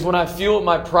myself is when I feel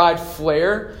my pride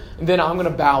flare, then I'm going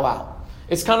to bow out.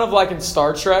 It's kind of like in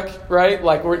Star Trek, right?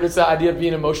 Like where it's the idea of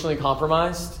being emotionally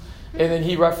compromised. And then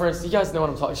he referenced, you guys know what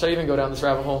I'm talking about. Should I even go down this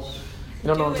rabbit hole? You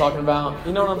don't know what I'm talking about?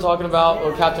 You know what I'm talking about?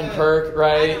 Or Captain Kirk,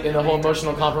 right? And the whole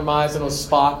emotional compromise. And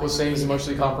Spock was saying he's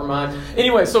emotionally compromised.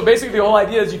 Anyway, so basically the whole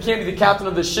idea is you can't be the captain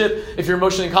of the ship if you're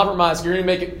emotionally compromised. You're going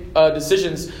to make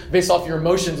decisions based off your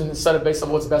emotions instead of based on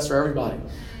what's best for everybody.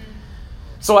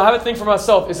 So I have a thing for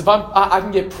myself is if I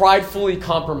can get pridefully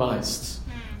compromised.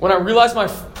 When I realize my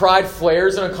pride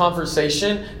flares in a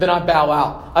conversation, then I bow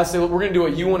out. I say, look, we're going to do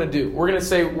what you want to do. We're going to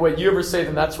say what you ever say,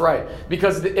 then that's right.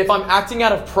 Because if I'm acting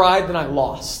out of pride, then I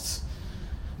lost.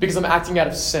 Because I'm acting out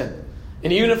of sin.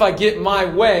 And even if I get my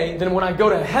way, then when I go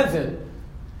to heaven,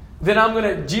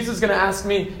 then Jesus is going to ask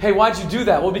me, hey, why'd you do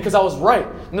that? Well, because I was right.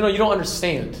 No, you don't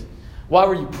understand. Why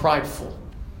were you prideful?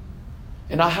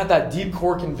 And I had that deep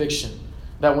core conviction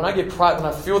that when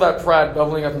I feel that pride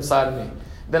bubbling up inside of me,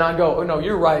 then I go, oh no,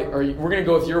 you're right, or we're going to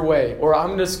go with your way, or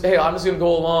I'm just going to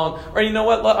go along, or you know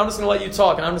what, I'm just going to let you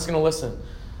talk, and I'm just going to listen.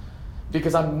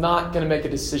 Because I'm not going to make a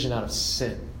decision out of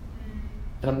sin.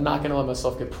 And I'm not going to let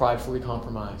myself get pridefully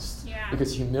compromised. Yeah.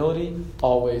 Because humility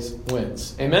always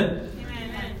wins. Amen?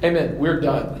 Amen? Amen. We're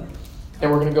done.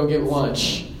 And we're going to go get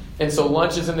lunch. And so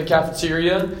lunch is in the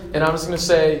cafeteria, and I'm just going to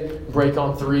say, break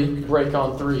on 3, break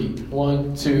on 3.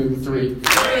 1, 2, 3.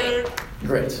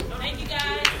 Great. Thank you,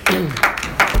 guys.